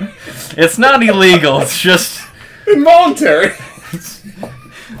 it's not illegal. It's just involuntary.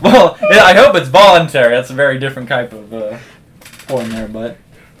 Well, I hope it's voluntary. That's a very different type of porn there, but.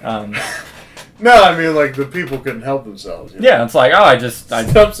 No, I mean, like, the people couldn't help themselves. Yeah, it's like, I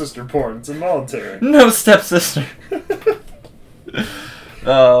stepsister porn, it's involuntary. No stepsister.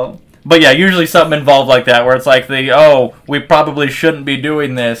 But yeah, usually something involved like that, where it's like we probably shouldn't be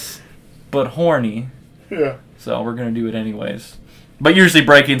doing this, but horny, Yeah. so we're gonna do it anyways. But usually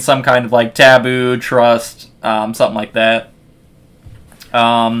breaking some kind of like taboo, trust, something like that.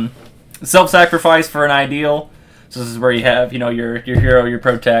 Self-sacrifice for an ideal. So this is where you have, your hero, your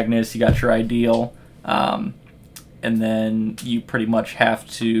protagonist, you got your ideal, and then you pretty much have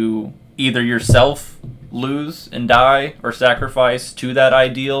to either yourself lose and die or sacrifice to that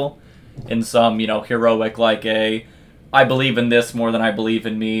ideal in some, heroic, like I believe in this more than I believe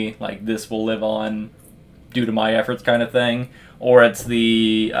in me, like this will live on due to my efforts kind of thing. Or it's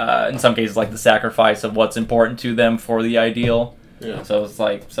the, in some cases, like the sacrifice of what's important to them for the ideal. Yeah. So it's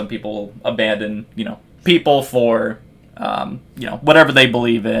like some people abandon, people for, whatever they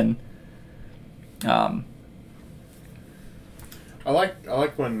believe in. I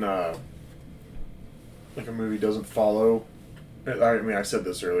like when like a movie doesn't follow. I mean, I said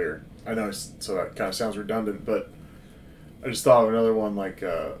this earlier. I know, so that kind of sounds redundant, but I just thought of another one like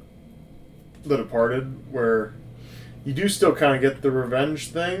The Departed, where you do still kind of get the revenge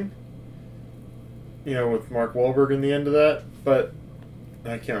thing, with Mark Wahlberg in the end of that, but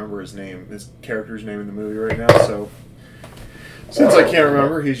I can't remember his character's name in the movie right now, so since I can't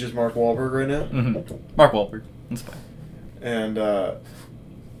remember, he's just Mark Wahlberg right now. Mm-hmm. Mark Wahlberg. That's fine. And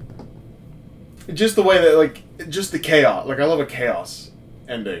just the way that, just the chaos. Like, I love a chaos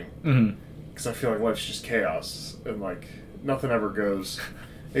ending. Mm-hmm. Because I feel like life's just chaos. And, nothing ever goes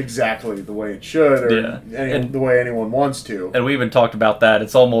exactly the way it should, or the way anyone wants to. And we even talked about that.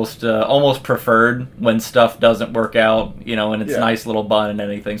 It's almost preferred when stuff doesn't work out, and it's nice little bun and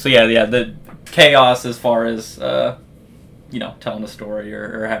anything. So yeah, the chaos as far as telling a story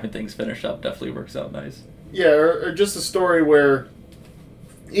or having things finished up definitely works out nice. Yeah, or just a story where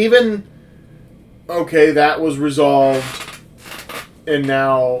even that was resolved, and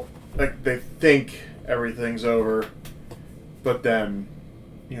now they think everything's over, but then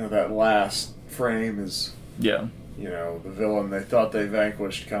that last frame is the villain they thought they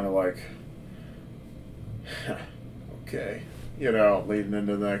vanquished, kind of like leading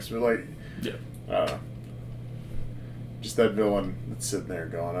into the next, but just that villain that's sitting there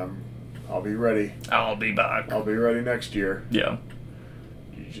going, I'll be ready. I'll be back. I'll be ready next year. Yeah.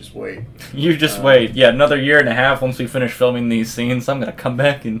 You just wait. You just wait. Yeah, another year and a half once we finish filming these scenes, I'm gonna come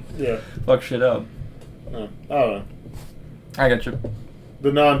back and fuck shit up. I don't know. I got you.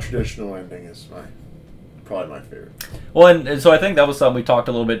 The non-traditional ending is probably my favorite. Well, and so I think that was something we talked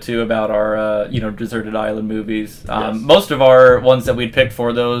a little bit too about our deserted island movies. Yes. Most of our ones that we'd picked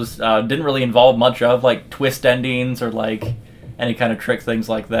for those didn't really involve much of twist endings or any kind of trick things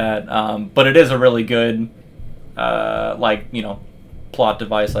like that. But it is a really good plot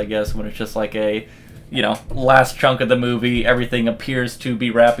device, I guess, when it's just a last chunk of the movie, everything appears to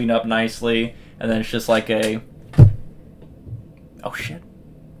be wrapping up nicely, and then it's just oh shit.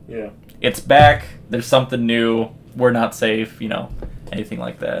 Yeah. It's back, there's something new, we're not safe, anything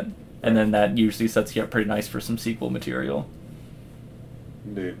like that. And then that usually sets you up pretty nice for some sequel material.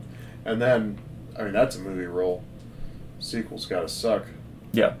 Indeed. And then, that's a movie rule. Sequels gotta suck.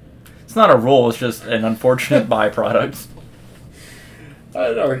 Yeah. It's not a rule, it's just an unfortunate byproduct.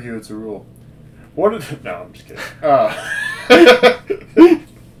 I'd argue it's a rule. No, I'm just kidding.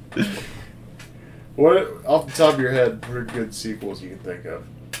 What, off the top of your head, what are good sequels you can think of?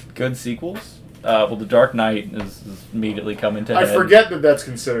 Good sequels? Well, The Dark Knight is immediately coming to head. I forget that that's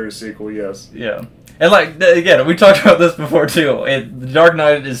considered a sequel, yes. Yeah. And again, we talked about this before too. The Dark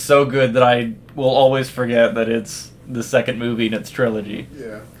Knight is so good that I will always forget that it's the second movie in its trilogy.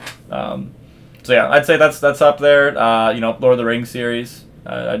 Yeah. So yeah, I'd say that's up there. Lord of the Rings series.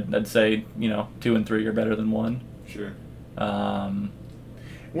 I'd say 2 and 3 are better than 1. Sure.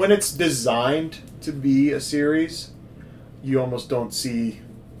 When it's designed to be a series, you almost don't see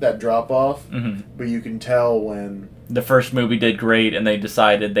that drop off, but you can tell when the first movie did great and they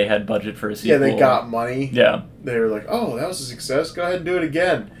decided they had budget for a sequel. Yeah, they got money. Yeah. They were like, oh, that was a success, go ahead and do it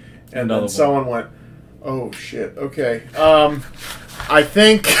again. And Another then someone went, oh shit, okay. I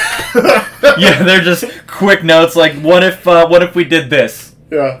think yeah, they're just quick notes what if we did this?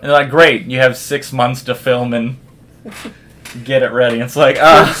 Yeah. And they're great, you have 6 months to film and get it ready. It's For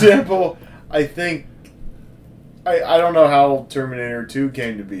example, I think I don't know how Terminator 2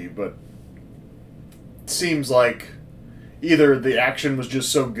 came to be, but it seems like either the action was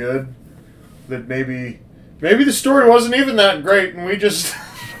just so good that maybe the story wasn't even that great and we just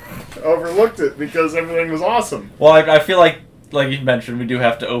overlooked it because everything was awesome. Well, I feel like you mentioned, we do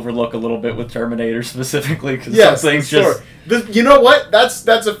have to overlook a little bit with Terminator specifically because some things just... You know what? That's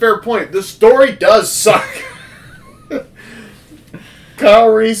a fair point. The story does suck. Kyle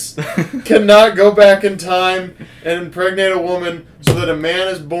Reese cannot go back in time and impregnate a woman so that a man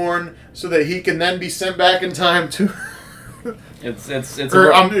is born so that he can then be sent back in time to... It's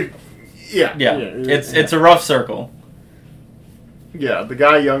yeah. It's a rough circle. Yeah, the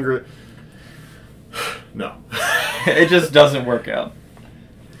guy younger... No. It just doesn't work out.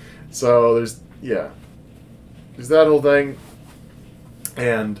 So there's that whole thing,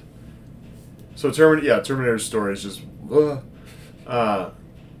 and so Terminator's story is just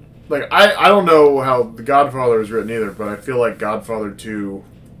like I don't know how The Godfather was written either, but I feel like Godfather 2,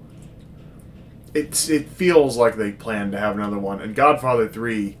 it feels like they planned to have another one, and Godfather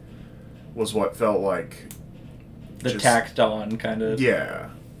 3 was what felt like the tacked on kind of. Yeah,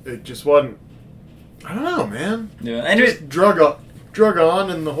 it just wasn't. I don't know, man. Yeah, and just drug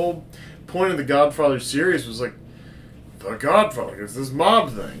on, and the whole point of the Godfather series was like the Godfather. It's this mob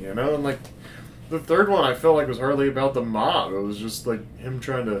thing, you know. And like the third one, I felt like was hardly about the mob. It was just like him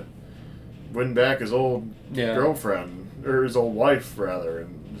trying to win back his old girlfriend or his old wife, rather.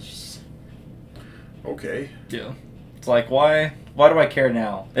 And it's just okay. Yeah, it's like why do I care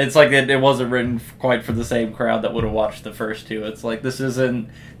now? It's like it wasn't written quite for the same crowd that would have watched the first two. It's like this isn't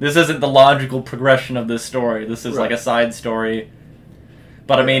the logical progression of this story. This is like a side story.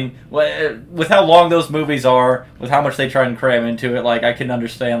 But I mean, with how long those movies are, with how much they try and cram into it, like I can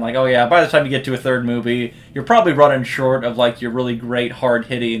understand, like, oh yeah, by the time you get to a third movie, you're probably running short of like your really great hard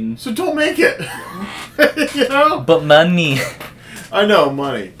hitting. So don't make it. You know. But money. I know,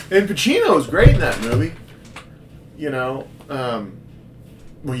 money. And Pacino was great in that movie. You know.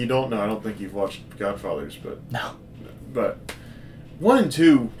 Well, you don't know. I don't think you've watched Godfathers, but no. But 1 and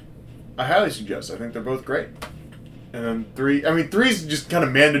 2, I highly suggest. I think they're both great. And then 3. I mean, 3's just kind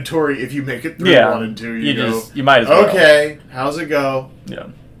of mandatory if you make it through 1 and 2. You might as well. Okay, how's it go? Yeah.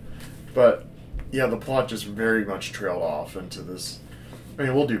 But yeah, the plot just very much trailed off into this. I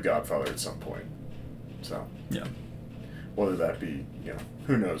mean, we'll do Godfather at some point. So yeah. Whether that be,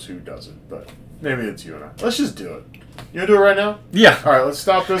 who knows who does it, but maybe it's you and I. Let's just do it. You want to do it right now? Yeah. All right, let's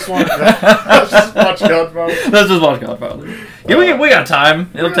stop this one. Let's just watch Godfather. Let's just watch Godfather. Yeah, we got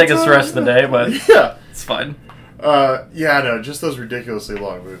time. It'll take us the rest of the day, but yeah, it's fine. Yeah, I know. Just those ridiculously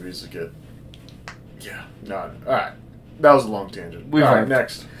long movies that get... Yeah, not... All right. That was a long tangent. All right,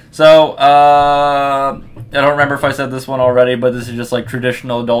 next. So, I don't remember if I said this one already, but this is just like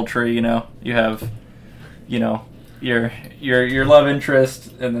traditional adultery, You have, your love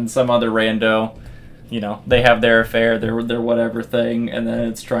interest and then some other rando. They have their affair, their whatever thing, and then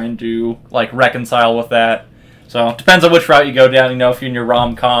it's trying to, like, reconcile with that. So, it depends on which route you go down. If you're in your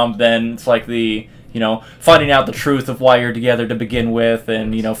rom-com, then it's like the, finding out the truth of why you're together to begin with,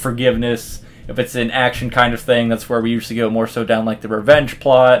 and, forgiveness. If it's an action kind of thing, that's where we usually go more so down, like, the revenge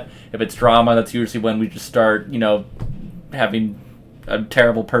plot. If it's drama, that's usually when we just start, having a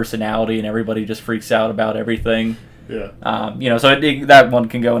terrible personality and everybody just freaks out about everything. Yeah. So that one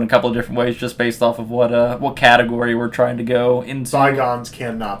can go in a couple of different ways, just based off of what category we're trying to go into. Bygones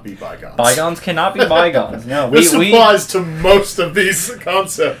cannot be bygones. Bygones cannot be bygones. No, this applies to most of these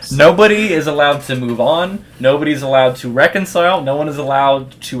concepts. Nobody is allowed to move on. Nobody's allowed to reconcile. No one is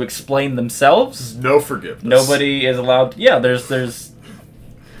allowed to explain themselves. No forgiveness. Nobody is allowed. There's.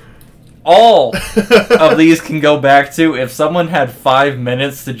 All of these can go back to if someone had 5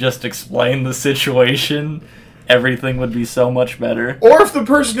 minutes to just explain the situation. Everything would be so much better. Or if the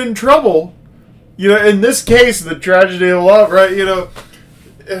person in trouble, in this case, the tragedy of love, right?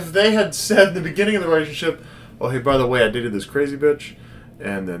 If they had said in the beginning of the relationship, "Oh, hey, by the way, I dated this crazy bitch,"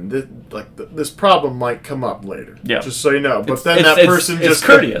 and then this problem might come up later. Yeah. Just so you know. But then that person just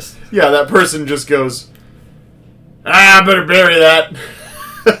courteous. Yeah, that person just goes, I better bury that.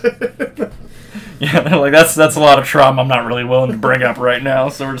 Yeah, like that's a lot of trauma I'm not really willing to bring up right now,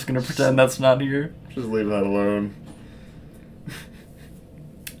 so we're just gonna pretend that's not here. Just leave that alone.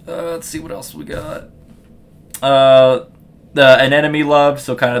 Let's see what else we got. An enemy love,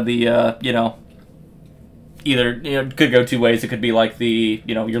 so kind of the either it could go two ways. It could be like the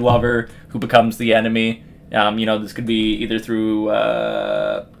your lover who becomes the enemy. This could be either through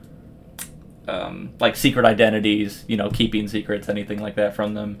like secret identities, keeping secrets, anything like that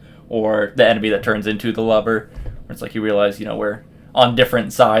from them, or the enemy that turns into the lover, where it's like you realize we're on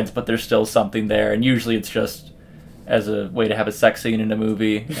different sides, but there's still something there, and usually it's just as a way to have a sex scene in a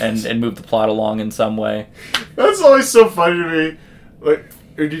movie and move the plot along in some way. That's always so funny to me. Like,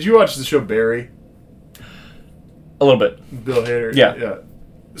 did you watch the show Barry? A little bit. Bill Hader. Yeah.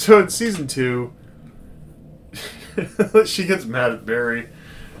 So in season 2, she gets mad at Barry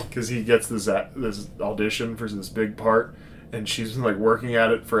because he gets this audition for this big part, and she's been like working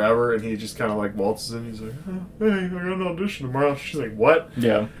at it forever, and he just kind of like waltzes in. He's like, oh, "Hey, I got an audition tomorrow." She's like, "What?"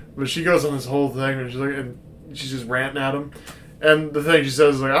 Yeah. But she goes on this whole thing, and she's just ranting at him. And the thing she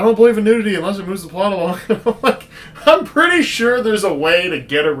says is like, "I don't believe in nudity unless it moves the plot along." And I'm like, I'm pretty sure there's a way to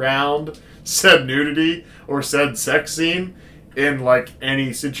get around said nudity or said sex scene in like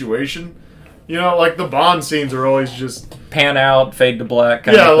any situation. You know, like the Bond scenes are always just Pan out, fade to black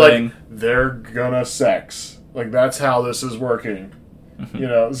kind of thing. like they're gonna sex. Like that's how this is working. You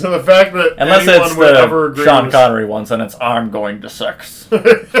know, so the fact that Unless anyone it's would ever the agree Sean with Connery ones, and it's I'm going to sex.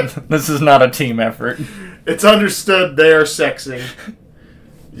 This is not a team effort. it's understood they are sexing.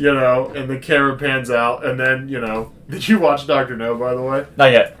 You know, and the camera pans out, and then did you watch Dr. No, by the way?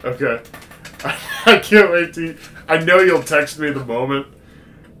 Not yet. Okay. I can't wait to. I know you'll text me the moment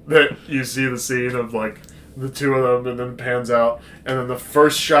that you see the scene of like the two of them, and then pans out, and then the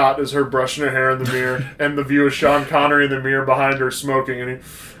first shot is her brushing her hair in the mirror, and the view of Sean Connery in the mirror behind her smoking, and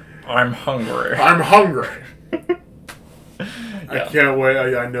I'm hungry. I'm hungry. I Yeah. can't wait.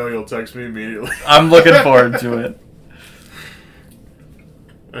 I know you'll text me immediately. I'm looking forward to it.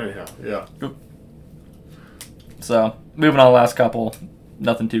 Anyhow, yeah. So, moving on to the last couple.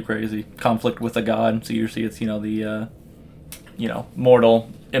 Nothing too crazy. Conflict with a god. So usually it's, the, mortal,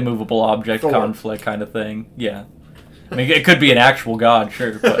 immovable object Thor. conflict kind of thing. Yeah. I mean, it could be an actual god,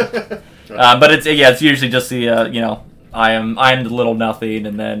 sure, but it's usually just the, I am the little nothing,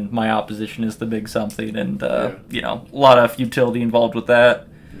 and then my opposition is the big something, and, a lot of futility involved with that.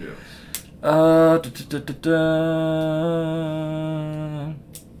 Yeah.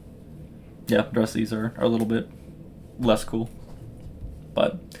 Yeah, the rest of these are a little bit less cool.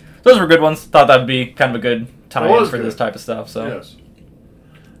 But those were good ones. Thought that would be kind of a good tie-in for this type of stuff. So Yes.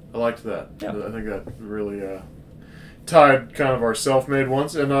 I liked that. Yeah. I think that really tied kind of our self-made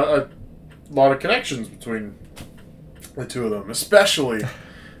ones, and a lot of connections between the two of them, especially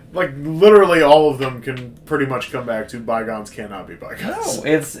like literally all of them can pretty much come back to bygones cannot be bygones. no,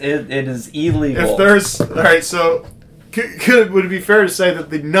 it is illegal. If there's all right, so would it be fair to say that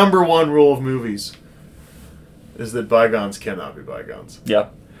the number one rule of movies is that bygones cannot be bygones? Yeah.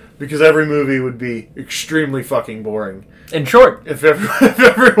 Because every movie would be extremely fucking boring. In short, If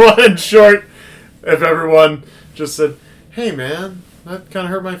everyone just said, "Hey man, that kind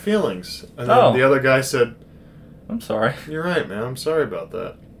of hurt my feelings," and then the other guy said, I'm sorry. "You're right, man. I'm sorry about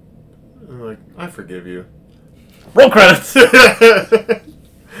that." And I'm like, "I forgive you." Roll credits.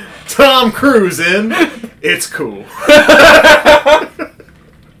 Tom Cruise in It's Cool.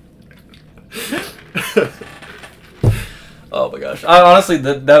 Oh my gosh! Honestly,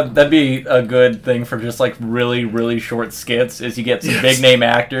 that'd be a good thing for just like really, really short skits. Is you get some big name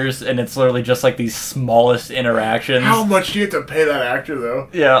actors, and it's literally just like these smallest interactions. How much do you have to pay that actor though?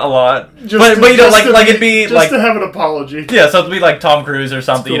 Yeah, a lot. Just but to- you know, just to like it'd be just like to have an apology. yeah, so it'd be like Tom Cruise or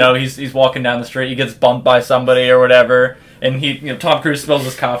something. Cool. You know, he's walking down the street, he gets bumped by somebody or whatever, and Tom Cruise spills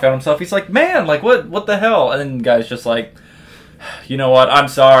his coffee on himself. He's like, "Man, like what the hell?" And then the guy's just like, "You know what? I'm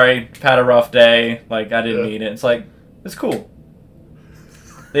sorry. Had a rough day. Like I didn't mean it." It's like it's cool.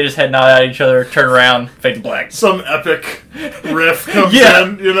 They just head nod at each other, turn around, fade to black. Some epic riff comes Yeah.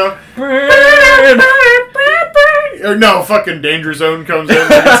 in, Or no, fucking Danger Zone comes in. Like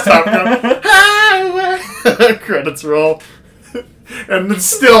it's Top Gun. Credits roll. And it's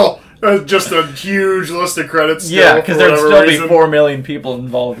still just a huge list of credits. Still, Yeah, because there'd for still whatever be reason. 4 million people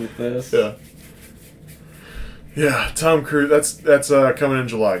involved with this. Yeah. Yeah, Tom Cruise. That's coming in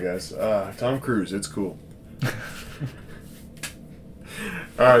July, guys. Tom Cruise. It's cool.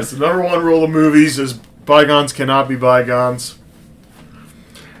 All right, so number one rule of movies is bygones cannot be bygones.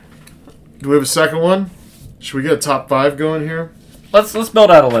 Do we have a second one? Should we get a top 5 going here? Let's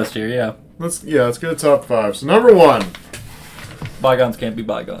build out a list here. Yeah, Let's get a top 5. So number 1. bygones can't be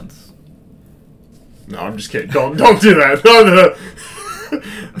bygones. No, I'm just kidding. Don't do that.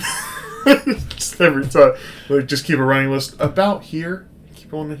 No. Just every time, like, just keep a running list about here. Keep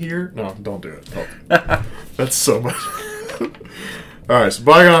going to here. No, don't do it. That's so much. All right, so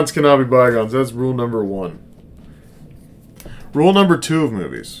bygones cannot be bygones. That's rule number 1. Rule number 2 of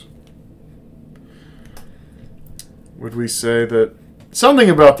movies. Would we say that something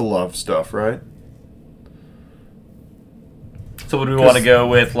about the love stuff, right? So would we want to go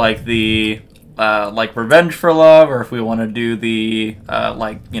with like the like revenge for love, or if we want to do the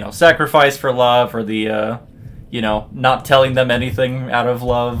sacrifice for love, or the not telling them anything out of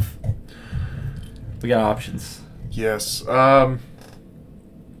love? We got options. Yes. The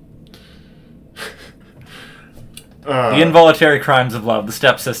involuntary crimes of love, the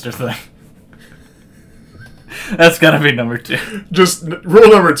stepsister thing. That's gotta be number 2. Just rule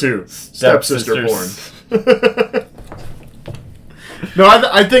number 2: stepsister porn. Stepsisters. No,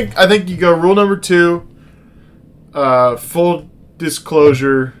 I think you go rule number 2. Full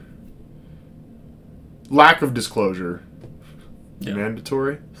disclosure. Lack of disclosure. Yeah.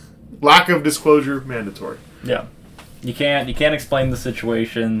 Mandatory. Lack of disclosure mandatory. Yeah. You can't explain the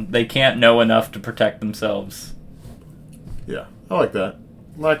situation. They can't know enough to protect themselves. Yeah, I like that.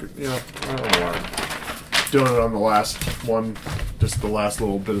 I don't know why I'm doing it on the last one, just the last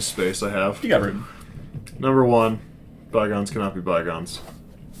little bit of space I have. You got room. Number 1, bygones cannot be bygones.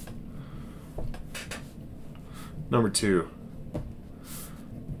 Number 2,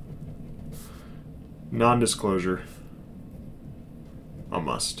 non-disclosure, a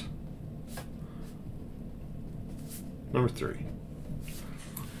must. Number 3.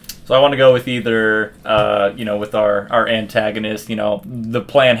 So I want to go with either, with our antagonist, the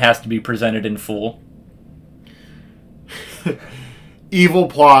plan has to be presented in full. Evil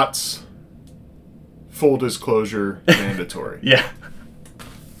plots, full disclosure, mandatory. Yeah.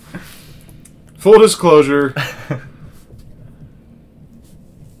 Full disclosure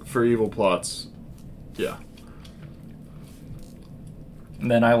for evil plots. Yeah. And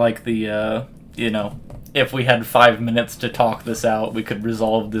then I like the, if we had 5 minutes to talk this out, we could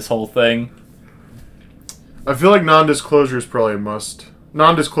resolve this whole thing. I feel like non-disclosure is probably a must.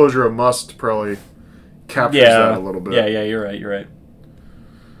 Non-disclosure a must probably captures that a little bit. Yeah, you're right.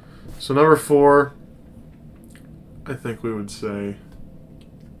 So number 4, I think we would say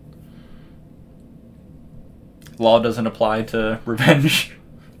Law doesn't apply to revenge.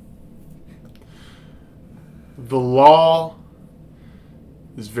 the law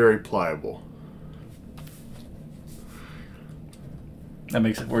is very pliable. That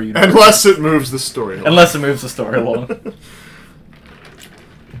makes it where you... Unless it moves the story along. Unless it moves the story along.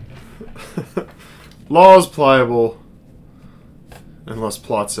 Law is pliable unless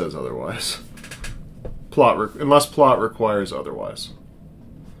plot says otherwise. Unless plot requires otherwise.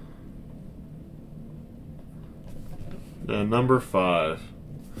 And number 5.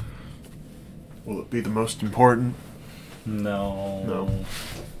 Will it be the most important? No.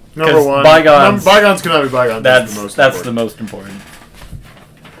 Number 'Cause 1. bygones- Bygones cannot be bygones. That's the most important.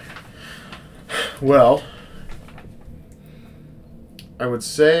 Well, I would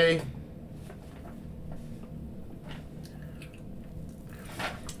say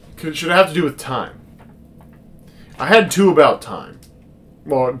should it have to do with time? I had 2 about time.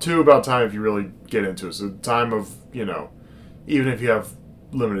 Well, 2 about time if you really get into it. So time of, even if you have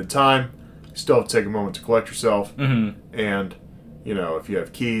limited time, you still have to take a moment to collect yourself. Mm-hmm. And, if you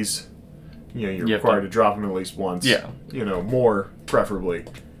have keys, you're You have required to- to drop them at least once. Yeah. More, preferably.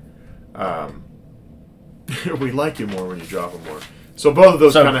 We like you more when you drop them more. So both of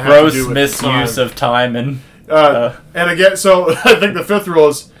those So kind of have to gross do with misuse time. of time and... And again, so I think the 5th rule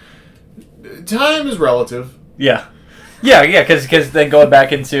is time is relative. Yeah, because then going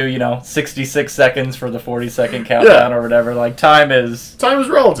back into, 66 seconds for the 40-second countdown or whatever, like, time is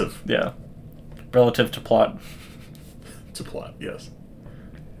relative. Yeah. Relative to plot. To plot, yes.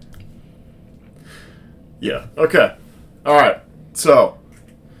 Yeah, okay. Alright, so,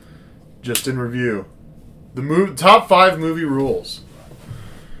 just in review. The top 5 movie rules.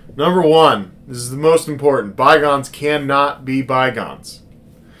 Number 1, this is the most important. Bygones cannot be bygones.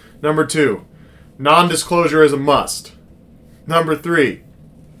 Number 2, non-disclosure is a must. Number 3,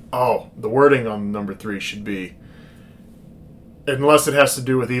 the wording on number 3 should be, unless it has to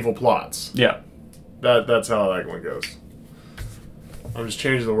do with evil plots. Yeah. That's how that one goes. I'm just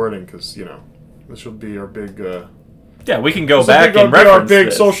changing the wording because, this will be our big... Yeah, we can go this back will and be our reference big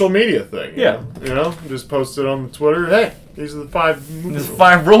this. social media thing. Yeah. Just post it on Twitter. Hey, these are the 5 movie There's rules.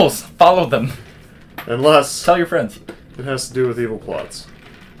 5 rules. Follow them. Unless Tell your friends. it has to do with evil plots.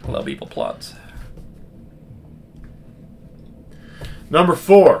 Love evil plots. Number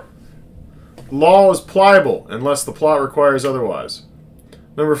 4. Law is pliable unless the plot requires otherwise.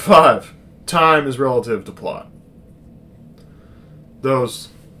 Number 5. Time is relative to plot. Those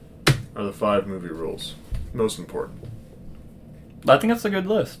are the 5 movie rules. Most important. I think that's a good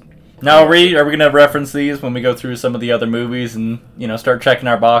list. Now, are we going to reference these when we go through some of the other movies and, start checking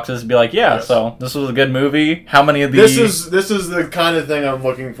our boxes and be like, yeah, Yes. so this was a good movie. How many of these... This is the kind of thing I'm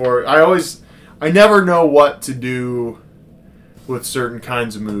looking for. I never know what to do with certain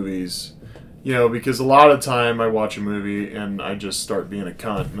kinds of movies. Because a lot of time I watch a movie and I just start being a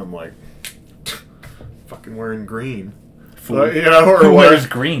cunt and I'm like, fucking wearing green. Fool. Or Who wears like,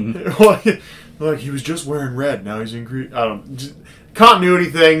 green? like he was just wearing red, now he's in green. I don't just,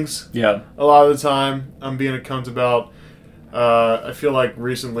 continuity things. Yeah. A lot of the time I'm being a cunt about. I feel like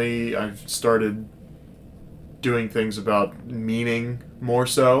recently I've started doing things about meaning more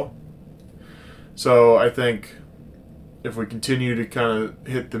so. So I think if we continue to kind of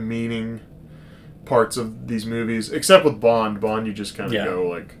hit the meaning parts of these movies, except with Bond, you just kind of go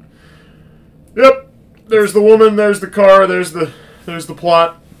like, yep, there's the woman, there's the car, there's the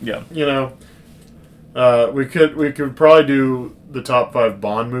plot. Yeah. You know, we could probably do the top 5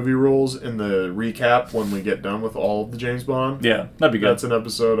 Bond movie rules in the recap when we get done with all of the James Bond. Yeah, that'd be good. That's an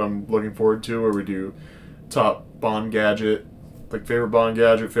episode I'm looking forward to, where we do top Bond gadget, like favorite Bond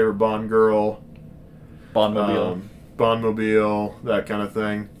gadget, favorite Bond girl, Bondmobile. Bondmobile, that kind of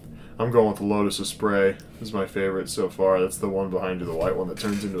thing. I'm going with the Lotus of Spray. This is my favorite so far. That's the one behind you, the white one that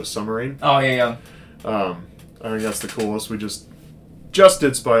turns into a submarine. Oh, yeah. I think that's the coolest. We just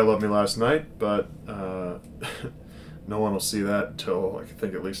did Spy Who Loved Me last night, but no one will see that until, I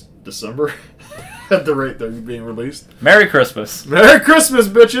think, at least December, at the rate they're being released. Merry Christmas. Merry Christmas,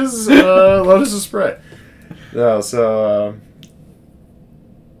 bitches! Lotus of Spray. Yeah, so,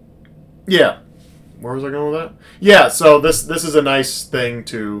 yeah. Where was I going with that? Yeah, so this is a nice thing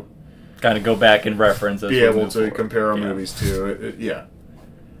to Kind of go back and reference. be able to compare our movies to. Yeah.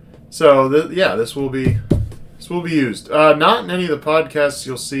 So, this will be used. Not in any of the podcasts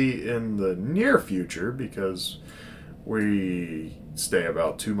you'll see in the near future, because we stay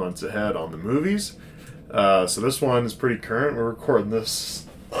about 2 months ahead on the movies. So this one is pretty current. We're recording this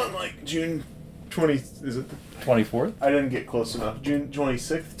on like June 20. Is it? 24th? I didn't get close enough. June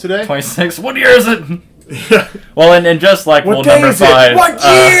 26th today. 26th? What year is it? Yeah. Well, and just like What rule day number is it? 5. What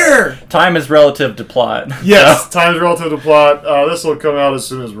year? Time is relative to plot. Yes, So, time's relative to plot. This will come out as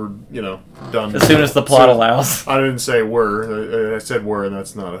soon as we're, done. as soon as the plot So- allows. I didn't say were. I said were, and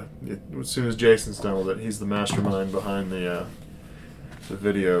that's not as soon as Jason's done with it, he's the mastermind behind the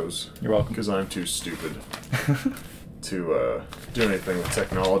videos. You're welcome. Because I'm too stupid to do anything with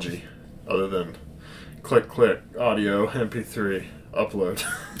technology other than click, audio, MP3, upload.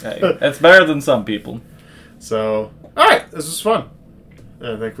 Hey, it's better than some people. So, alright, this was fun.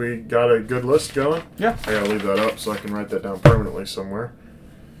 I think we got a good list going. Yeah. I gotta leave that up so I can write that down permanently somewhere.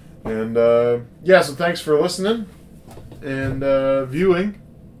 And, so thanks for listening and viewing.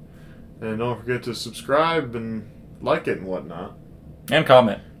 And don't forget to subscribe and like it and whatnot. And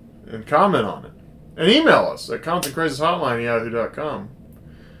comment. And comment on it. And email us at ConstantCrisisHotline@yahoo.com.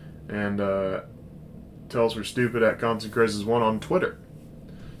 And tell us we're stupid at ConstantCrisis1 on Twitter.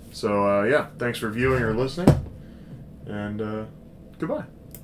 So, thanks for viewing or listening. And goodbye.